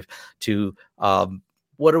drive to,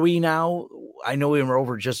 what are we now? I know we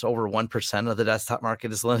were just over 1% of the desktop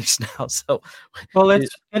market is Linux now. So, well,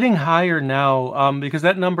 it's getting higher now because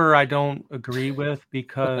that number I don't agree with,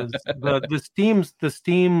 because the Steam,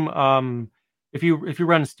 if you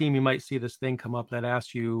run Steam, you might see this thing come up that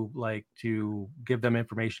asks you like to give them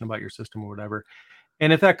information about your system or whatever.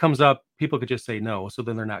 And if that comes up, people could just say no. So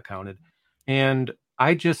then they're not counted. And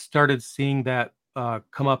I just started seeing that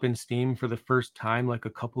come up in Steam for the first time like a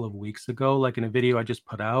couple of weeks ago, like in a video I just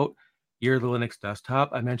put out, Year of the Linux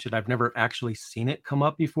Desktop. I mentioned I've never actually seen it come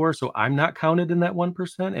up before. So I'm not counted in that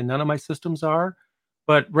 1%, and none of my systems are.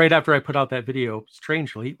 But right after I put out that video,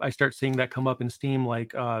 strangely, I start seeing that come up in Steam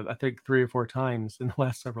like I think 3 or 4 times in the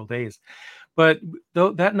last several days. But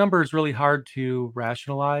that number is really hard to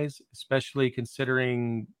rationalize, especially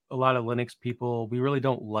considering a lot of Linux people, we really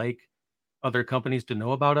don't like other companies to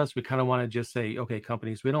know about us. We kind of want to just say, okay,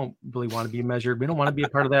 companies, we don't really want to be measured. We don't want to be a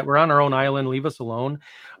part of that. We're on our own island. Leave us alone.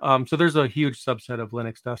 So there's a huge subset of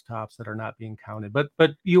Linux desktops that are not being counted.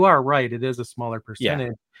 But you are right. It is a smaller percentage.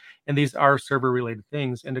 Yeah. And these are server related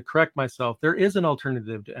things. And to correct myself, there is an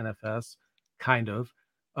alternative to NFS, kind of.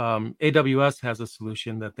 AWS has a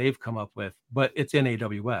solution that they've come up with, but it's in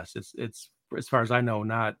AWS. It's as far as I know,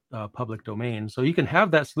 not public domain. So you can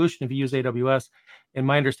have that solution if you use AWS. And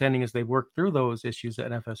my understanding is they've worked through those issues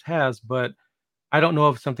that NFS has, but I don't know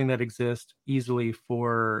of something that exists easily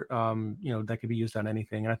for, that could be used on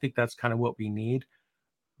anything. And I think that's kind of what we need.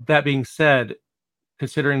 That being said,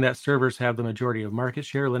 considering that servers have the majority of market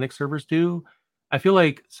share, Linux servers do, I feel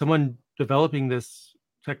like someone developing this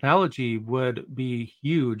technology would be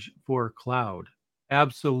huge for cloud.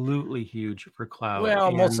 Absolutely huge for cloud.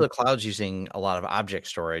 Well, most of the cloud's using a lot of object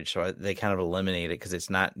storage, so they kind of eliminate it because it's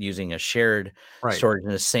not using a shared storage in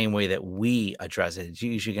the same way that we address it. It's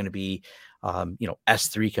usually going to be,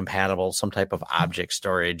 S3 compatible, some type of object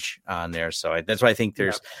storage on there. So that's why I think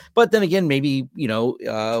there's. Yeah. But then again, maybe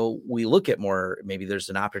we look at more. Maybe there's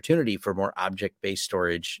an opportunity for more object-based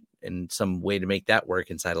storage and some way to make that work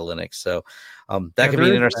inside of Linux. So that could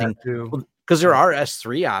be interesting. Because there are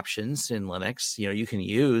S3 options in Linux. You can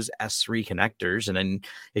use S3 connectors, and then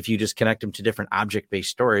if you just connect them to different object-based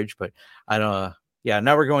storage. But I don't. Yeah,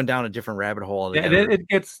 now we're going down a different rabbit hole. Yeah,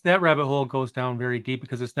 that rabbit hole goes down very deep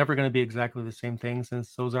because it's never going to be exactly the same thing,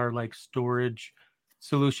 since those are like storage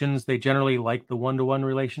solutions. They generally like the one-to-one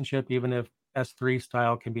relationship, even if S3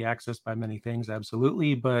 style can be accessed by many things,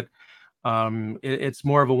 absolutely. But it's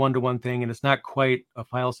more of a one-to-one thing, and it's not quite a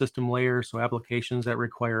file system layer. So applications that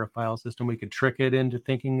require a file system, we could trick it into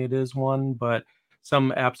thinking it is one, but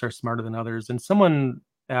some apps are smarter than others. And someone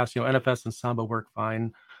asked, NFS and Samba work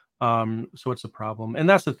fine. So what's the problem? And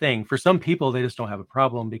that's the thing. For some people, they just don't have a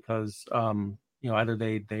problem because, either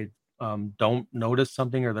they don't notice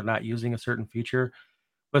something or they're not using a certain feature.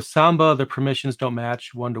 With Samba, the permissions don't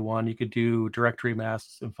match one-to-one. You could do directory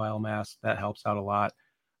masks and file masks. That helps out a lot.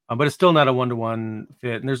 But it's still not a one-to-one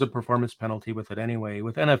fit, and there's a performance penalty with it anyway.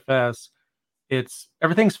 With NFS,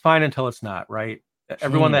 everything's fine until it's not, right?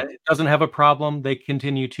 Everyone that doesn't have a problem, they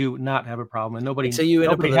continue to not have a problem, and nobody has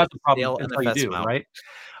a problem until you do, right?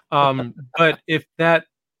 But if that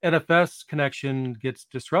NFS connection gets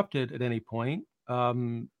disrupted at any point,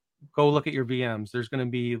 go look at your VMs. There's going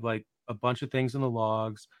to be like a bunch of things in the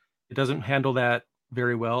logs. It doesn't handle that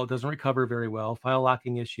very well. It doesn't recover very well. File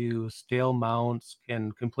locking issues, stale mounts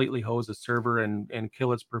can completely hose a server and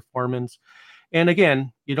kill its performance. And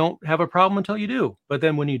again, you don't have a problem until you do. But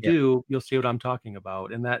then when you do, you'll see what I'm talking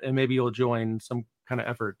about. And maybe you'll join some kind of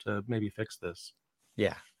effort to maybe fix this.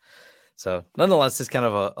 Yeah. So nonetheless, it's kind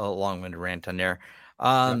of a long-winded rant on there.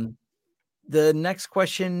 The next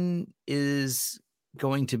question is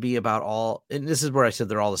going to be about and this is where I said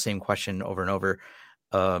they're all the same question over and over.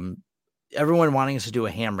 Everyone wanting us to do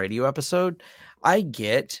a ham radio episode. I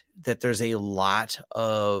get that there's a lot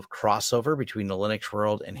of crossover between the Linux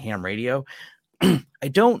world and ham radio. I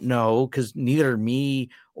don't know, because neither me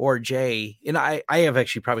or Jay, and I have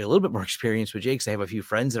actually probably a little bit more experience with Jay, because I have a few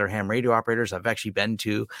friends that are ham radio operators. I've actually been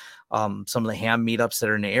to some of the ham meetups that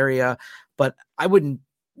are in the area, but I wouldn't,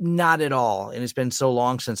 not at all. And it's been so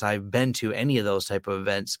long since I've been to any of those type of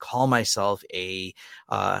events, call myself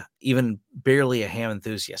even barely a ham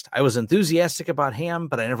enthusiast. I was enthusiastic about ham,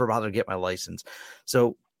 but I never bothered to get my license.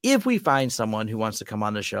 So if we find someone who wants to come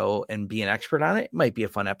on the show and be an expert on it, it might be a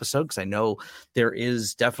fun episode, because I know there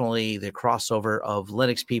is definitely the crossover of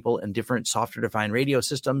Linux people and different software-defined radio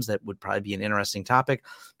systems. That would probably be an interesting topic.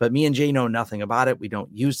 But me and Jay know nothing about it. We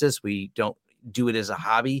don't use this. We don't do it as a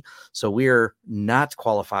hobby. So we're not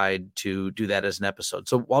qualified to do that as an episode.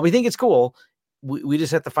 So while we think it's cool, we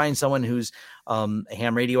just have to find someone who's a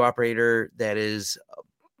ham radio operator that is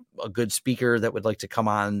a good speaker that would like to come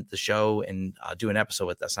on the show and do an episode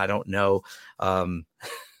with us. I don't know. I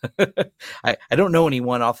don't know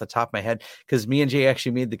anyone off the top of my head, because me and Jay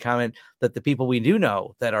actually made the comment that the people we do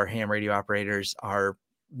know that are ham radio operators are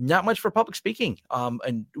not much for public speaking,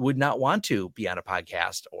 and would not want to be on a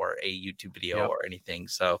podcast or a YouTube video or anything.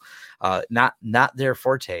 So not their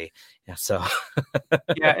forte. Yeah, so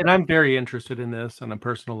yeah, and I'm very interested in this on a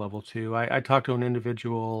personal level too. I talked to an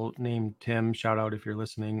individual named Tim, shout out if you're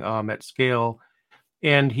listening, at Scale,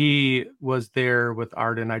 and he was there with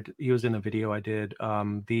Arden. He was in a video I did,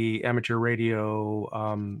 the amateur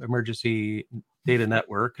radio emergency data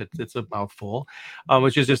network. It's a mouthful,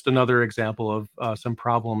 which is just another example of some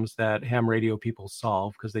problems that ham radio people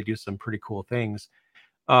solve, because they do some pretty cool things.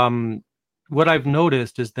 What I've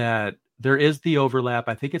noticed is that there is the overlap.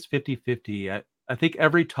 I think it's 50-50. I think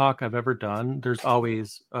every talk I've ever done, there's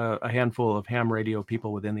always a handful of ham radio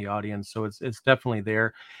people within the audience. So it's definitely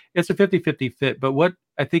there. It's a 50-50 fit. But what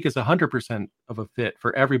I think is 100% of a fit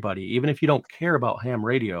for everybody, even if you don't care about ham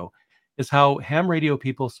radio, is how ham radio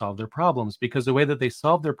people solve their problems, because the way that they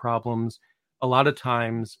solve their problems a lot of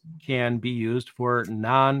times can be used for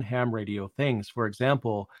non-ham radio things. For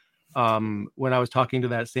example, when I was talking to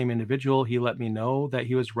that same individual, he let me know that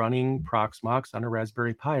he was running Proxmox on a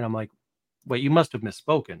Raspberry Pi. And I'm like, wait, you must have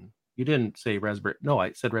misspoken. You didn't say Raspberry. No,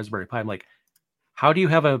 I said Raspberry Pi. I'm like, how do you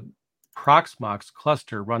have a Proxmox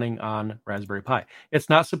cluster running on Raspberry Pi? It's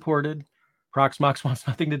not supported. Proxmox wants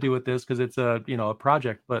nothing to do with this, because it's a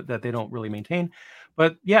project, but that they don't really maintain.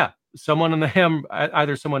 But yeah, someone in the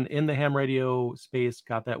either someone in the ham radio space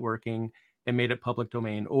got that working and made it public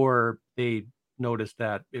domain, or they noticed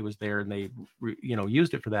that it was there and they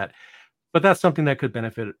used it for that. But that's something that could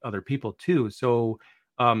benefit other people too. So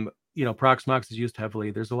Proxmox is used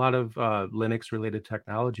heavily. There's a lot of Linux related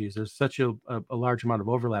technologies. There's such a large amount of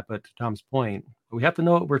overlap. But to Tom's point, we have to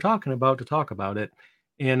know what we're talking about to talk about it.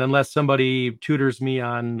 And unless somebody tutors me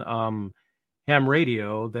on ham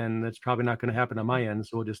radio, then it's probably not going to happen on my end.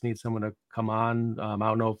 So we'll just need someone to come on. I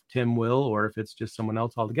don't know if Tim will, or if it's just someone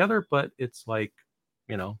else altogether, but it's like,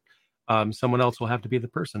 someone else will have to be the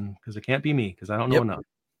person, because it can't be me, because I don't know enough.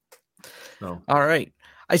 So. All right.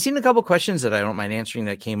 I've seen a couple questions that I don't mind answering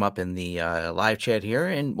that came up in the live chat here.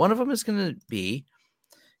 And one of them is going to be,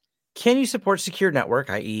 can you support secure network,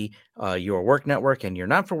 i.e. Your work network and your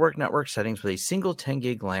not-for-work network settings with a single 10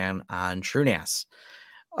 gig LAN on TrueNAS?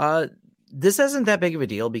 This isn't that big of a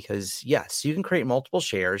deal, because yes, you can create multiple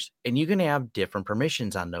shares and you can have different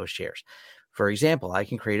permissions on those shares. For example, I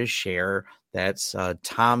can create a share that's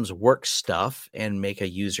Tom's work stuff and make a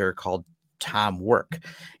user called Tom Work,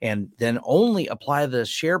 and then only apply the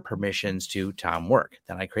share permissions to Tom Work.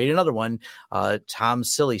 Then I create another one, Tom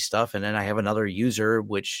Silly Stuff, and then I have another user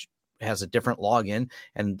which has a different login,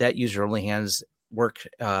 and that user only has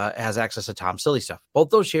access to Tom Silly Stuff. Both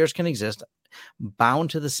those shares can exist bound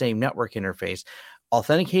to the same network interface.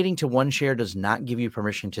 Authenticating to one share does not give you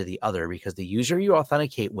permission to the other, because the user you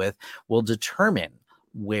authenticate with will determine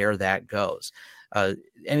where that goes.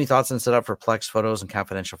 Any thoughts on setup for Plex photos and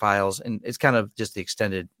confidential files? And it's kind of just the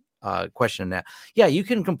extended question that, yeah, you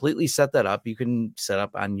can completely set that up. You can set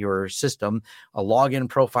up on your system a login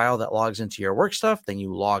profile that logs into your work stuff. Then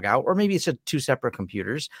you log out, or maybe it's two separate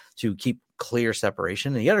computers to keep clear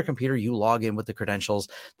separation. And the other computer, you log in with the credentials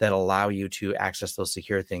that allow you to access those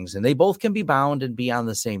secure things. And they both can be bound and be on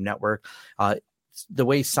the same network. The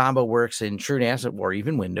way Samba works in TrueNAS, or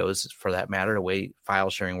even Windows for that matter, the way file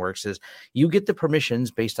sharing works is you get the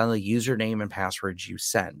permissions based on the username and passwords you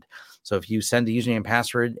send. So if you send the username and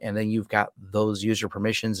password, and then you've got those user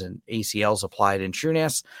permissions and ACLs applied in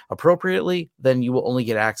TrueNAS appropriately, then you will only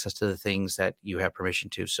get access to the things that you have permission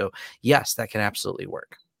to. So yes, that can absolutely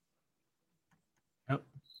work. Yep.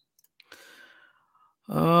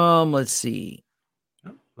 Let's see.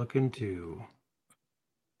 Look into.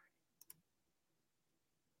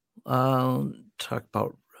 Talk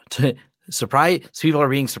about surprise. So people are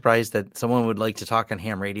being surprised that someone would like to talk on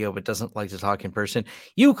ham radio but doesn't like to talk in person.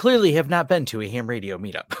 You clearly have not been to a ham radio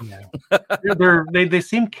meetup. Yeah. they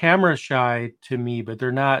seem camera shy to me, but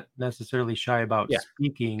they're not necessarily shy about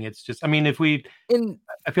speaking. It's just, I mean, I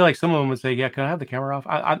feel like some of them would say, yeah, can I have the camera off?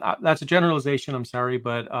 I that's a generalization. I'm sorry,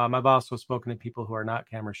 but I've also spoken to people who are not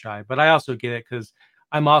camera shy, but I also get it because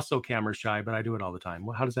I'm also camera shy, but I do it all the time.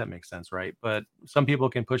 Well, how does that make sense, right? But some people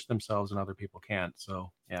can push themselves and other people can't.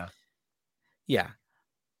 So, yeah. Yeah.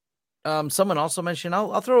 Someone also mentioned,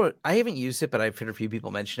 I'll throw it. I haven't used it, but I've heard a few people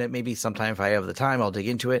mention it. Maybe sometime if I have the time, I'll dig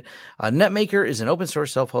into it. NetMaker is an open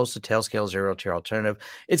source self-hosted Tailscale zero-tier alternative.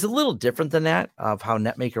 It's a little different than that of how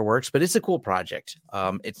NetMaker works, but it's a cool project.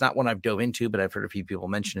 It's not one I've dove into, but I've heard a few people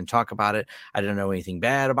mention and talk about it. I don't know anything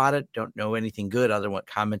bad about it. Don't know anything good other than what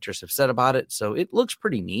commenters have said about it. So it looks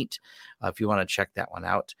pretty neat if you want to check that one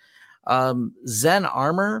out.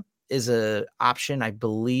 ZenArmor is a option. I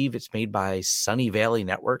believe it's made by Sunny Valley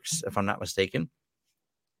Networks, if I'm not mistaken.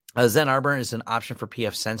 ZenArmor is an option for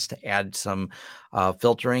pfSense to add some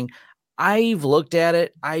filtering. I've looked at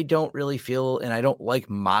it. I don't really feel, and I don't like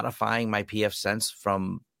modifying my pfSense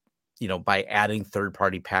from, by adding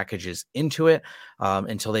third-party packages into it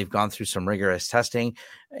until they've gone through some rigorous testing.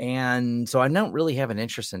 And so I don't really have an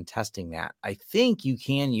interest in testing that. I think you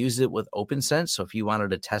can use it with OpenSense. So if you wanted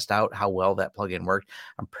to test out how well that plugin worked,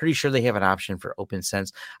 I'm pretty sure they have an option for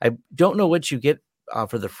OpenSense. I don't know what you get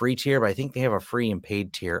for the free tier, but I think they have a free and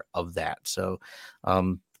paid tier of that. So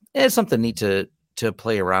it's something neat to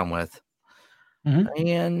play around with. Mm-hmm.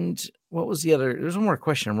 And what was the other? There's one more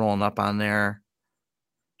question rolling up on there.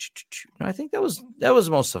 No, I think that was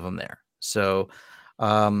most of them there. So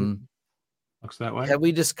looks that way. Have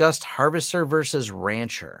we discussed Harvester versus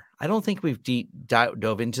Rancher? I don't think we've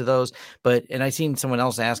dove into those, and I seen someone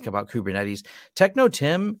else ask about Kubernetes. Techno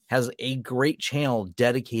Tim has a great channel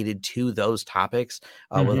dedicated to those topics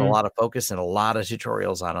with a lot of focus and a lot of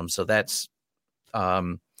tutorials on them. So that's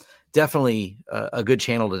definitely a good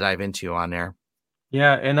channel to dive into on there.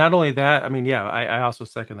 Yeah, and not only that, I mean, yeah, I also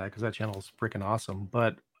second that because that channel is freaking awesome.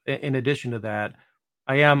 But in addition to that,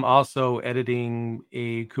 I am also editing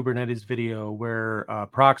a Kubernetes video where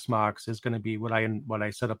Proxmox is going to be what I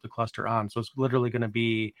set up the cluster on. So it's literally going to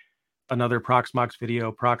be another Proxmox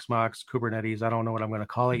video, Proxmox Kubernetes. I don't know what I'm going to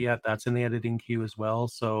call it yet. That's in the editing queue as well.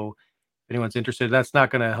 So if anyone's interested, that's not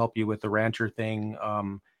going to help you with the Rancher thing.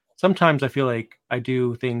 Sometimes I feel like I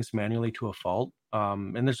do things manually to a fault.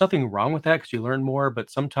 And there's nothing wrong with that because you learn more, but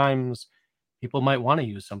sometimes people might want to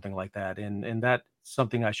use something like that. And that's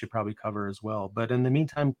something I should probably cover as well. But in the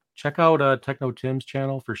meantime, check out Techno Tim's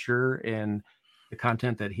channel for sure. And the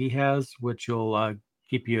content that he has, which will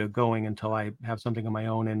keep you going until I have something of my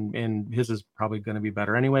own. And his is probably going to be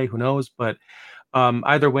better anyway, who knows? But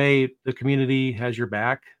either way, the community has your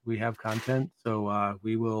back. We have content. So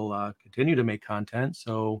we will continue to make content.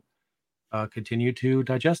 So continue to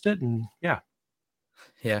digest it. And yeah.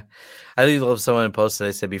 Yeah, I really love someone posted.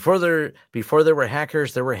 They said before there were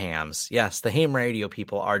hackers, there were hams. Yes, the ham radio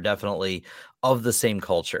people are definitely of the same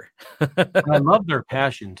culture. I love their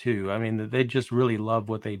passion too. I mean, they just really love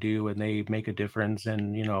what they do and they make a difference.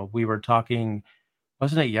 And we were talking,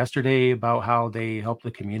 wasn't it yesterday, about how they help the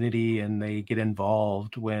community and they get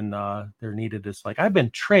involved when they're needed. It's like, I've been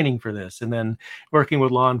training for this, and then working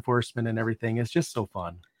with law enforcement and everything. It's just so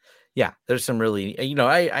fun. Yeah, there's some really,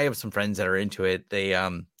 I have some friends that are into it. They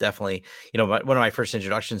definitely, one of my first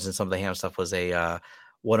introductions in some of the ham stuff was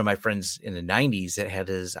one of my friends in the 90s that had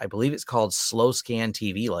his, I believe it's called Slow Scan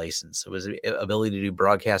TV license. It was the ability to do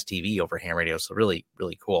broadcast TV over ham radio. So really,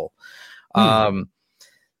 really cool.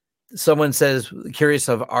 Someone says, curious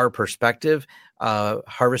of our perspective,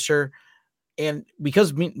 Harvester. And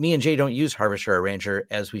because me and Jay don't use Harvester or Rancher,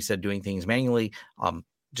 as we said, doing things manually,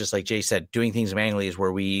 just like Jay said, doing things manually is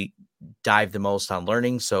where we dive the most on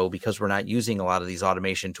learning. So because we're not using a lot of these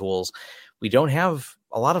automation tools, we don't have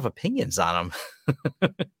a lot of opinions on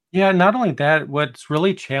them. Yeah, not only that, what's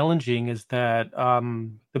really challenging is that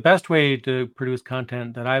the best way to produce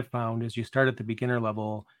content that I've found is you start at the beginner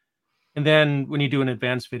level. And then when you do an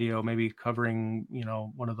advanced video, maybe covering,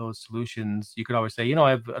 one of those solutions, you could always say, I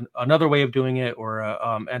have another way of doing it, or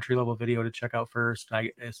a entry level video to check out first.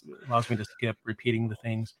 It allows me to skip repeating the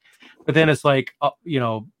things. But then it's like,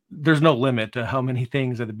 there's no limit to how many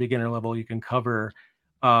things at the beginner level you can cover.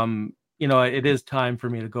 It is time for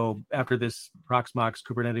me to go after this Proxmox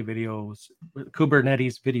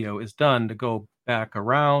Kubernetes video is done, to go back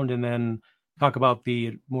around and then talk about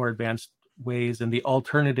the more advanced ways and the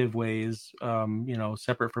alternative ways,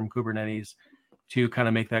 separate from Kubernetes, to kind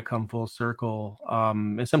of make that come full circle.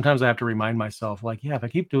 And sometimes I have to remind myself, like, if I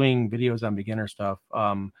keep doing videos on beginner stuff,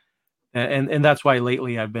 and that's why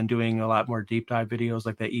lately I've been doing a lot more deep dive videos,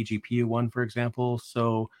 like that eGPU one, for example.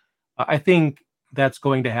 So I think that's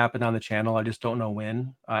going to happen on the channel. I just don't know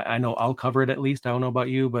when. I know I'll cover it at least. I don't know about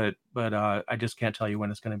you, but I just can't tell you when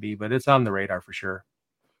it's going to be, but it's on the radar for sure.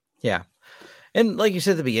 Yeah. And like you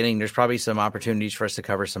said at the beginning, there's probably some opportunities for us to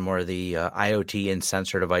cover some more of the IoT and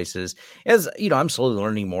sensor devices. As I'm slowly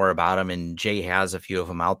learning more about them, and Jay has a few of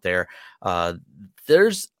them out there.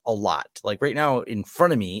 There's a lot. Like right now in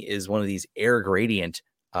front of me is one of these air gradient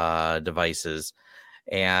devices,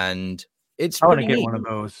 and it's I want to pretty get neat. one of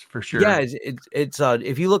those for sure. Yeah, it's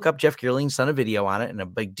if you look up Jeff Geerling's done a video on it and a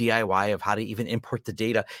big DIY of how to even import the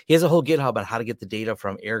data. He has a whole GitHub on how to get the data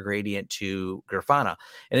from Air Gradient to Grafana.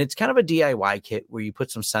 And it's kind of a DIY kit where you put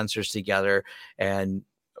some sensors together and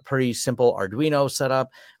a pretty simple Arduino setup.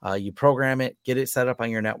 You program it, get it set up on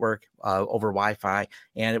your network over Wi-Fi,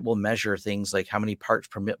 and it will measure things like how many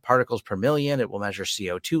particles per million. It will measure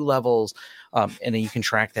CO2 levels, and then you can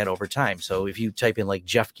track that over time. So if you type in like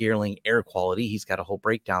Jeff Geerling air quality, he's got a whole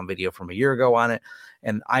breakdown video from a year ago on it.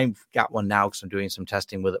 And I've got one now because I'm doing some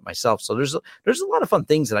testing with it myself. So there's a lot of fun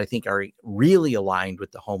things that I think are really aligned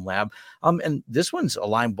with the Home Lab. And this one's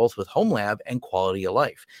aligned both with Home Lab and quality of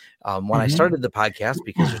life. When I started the podcast,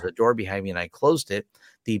 because there's a door behind me and I closed it,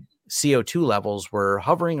 the CO2 levels were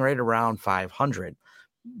hovering right around 500.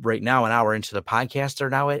 Right now, an hour into the podcast,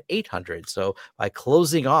 they're now at 800. So by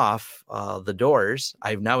closing off the doors,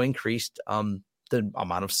 I've now increased the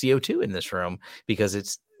amount of CO2 in this room,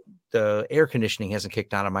 because the air conditioning hasn't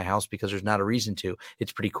kicked on in my house because there's not a reason to.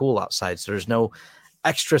 It's pretty cool outside, so there's no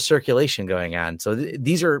extra circulation going on. So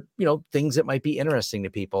these are, things that might be interesting to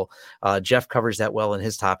people. Jeff covers that well in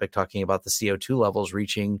his topic, talking about the CO2 levels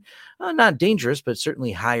reaching not dangerous, but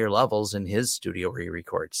certainly higher levels in his studio where he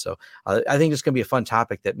records. So I think it's going to be a fun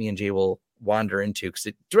topic that me and Jay will wander into, because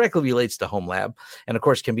it directly relates to Home Lab, and of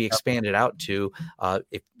course can be expanded out to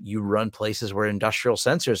if you run places where industrial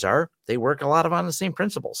sensors are, they work a lot on the same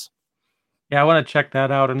principles. Yeah, I want to check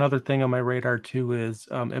that out. Another thing on my radar too is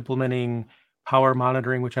implementing power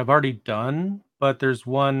monitoring, which I've already done, but there's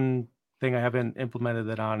one thing I haven't implemented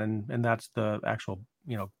it on, and that's the actual,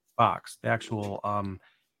 box, the actual,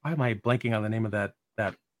 why am I blanking on the name of that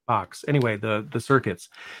box? Anyway, the circuits.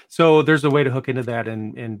 So there's a way to hook into that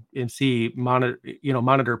and see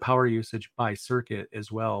monitor power usage by circuit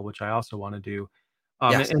as well, which I also want to do.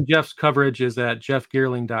 Yes. And Jeff's coverage is at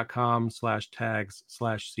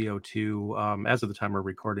jeffgeerling.com/tags/CO2. As of the time we're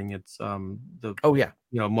recording, it's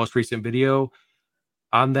most recent video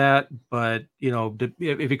on that. But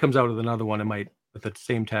if he comes out with another one, it might, with the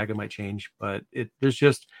same tag, it might change. But there's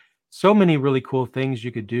just so many really cool things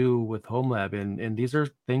you could do with Home Lab, and these are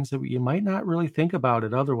things that you might not really think about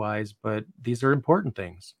it otherwise, but these are important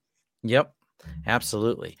things. Yep,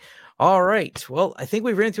 absolutely. All right. Well, I think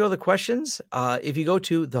we've ran through all the questions. If you go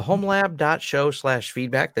to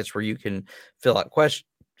thehomelab.show/feedback, that's where you can fill out questions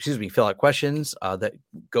that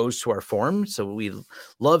goes to our forum. So we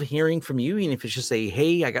love hearing from you. And if it's just say,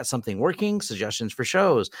 hey, I got something working, suggestions for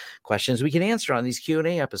shows, questions we can answer on these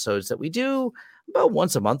Q&A episodes that we do, about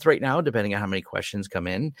once a month right now, depending on how many questions come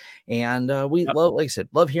in. And we love, like I said,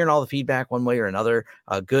 love hearing all the feedback one way or another,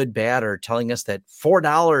 good, bad, or telling us that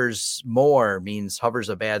 $4 more means Hover's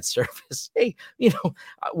a bad service. Hey,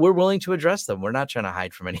 we're willing to address them. We're not trying to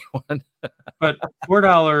hide from anyone. But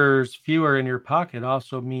 $4 fewer in your pocket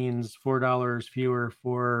also means $4 fewer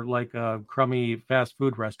for like a crummy fast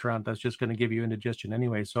food restaurant that's just going to give you indigestion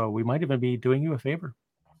anyway. So we might even be doing you a favor.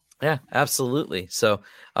 Yeah, absolutely. So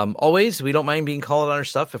always, we don't mind being called on our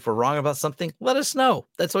stuff. If we're wrong about something, let us know.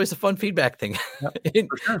 That's always a fun feedback thing. Yep,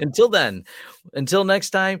 sure. Until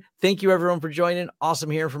next time, thank you everyone for joining.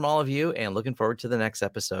 Awesome hearing from all of you and looking forward to the next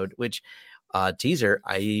episode, which teaser,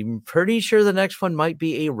 I'm pretty sure the next one might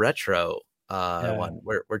be a retro one.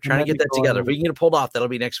 We're trying to get that together. If we can get it pulled off, that'll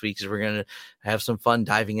be next week because we're going to have some fun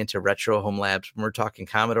diving into retro home labs when we're talking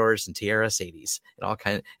Commodores and TRS-80s and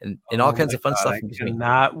all kinds of fun stuff. I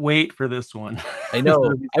cannot wait for this one. I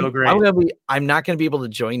know. So great. I'm not going to be able to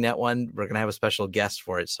join that one. We're going to have a special guest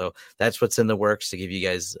for it. So that's what's in the works to give you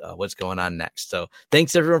guys what's going on next. So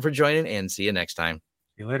thanks everyone for joining and see you next time.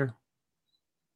 See you later.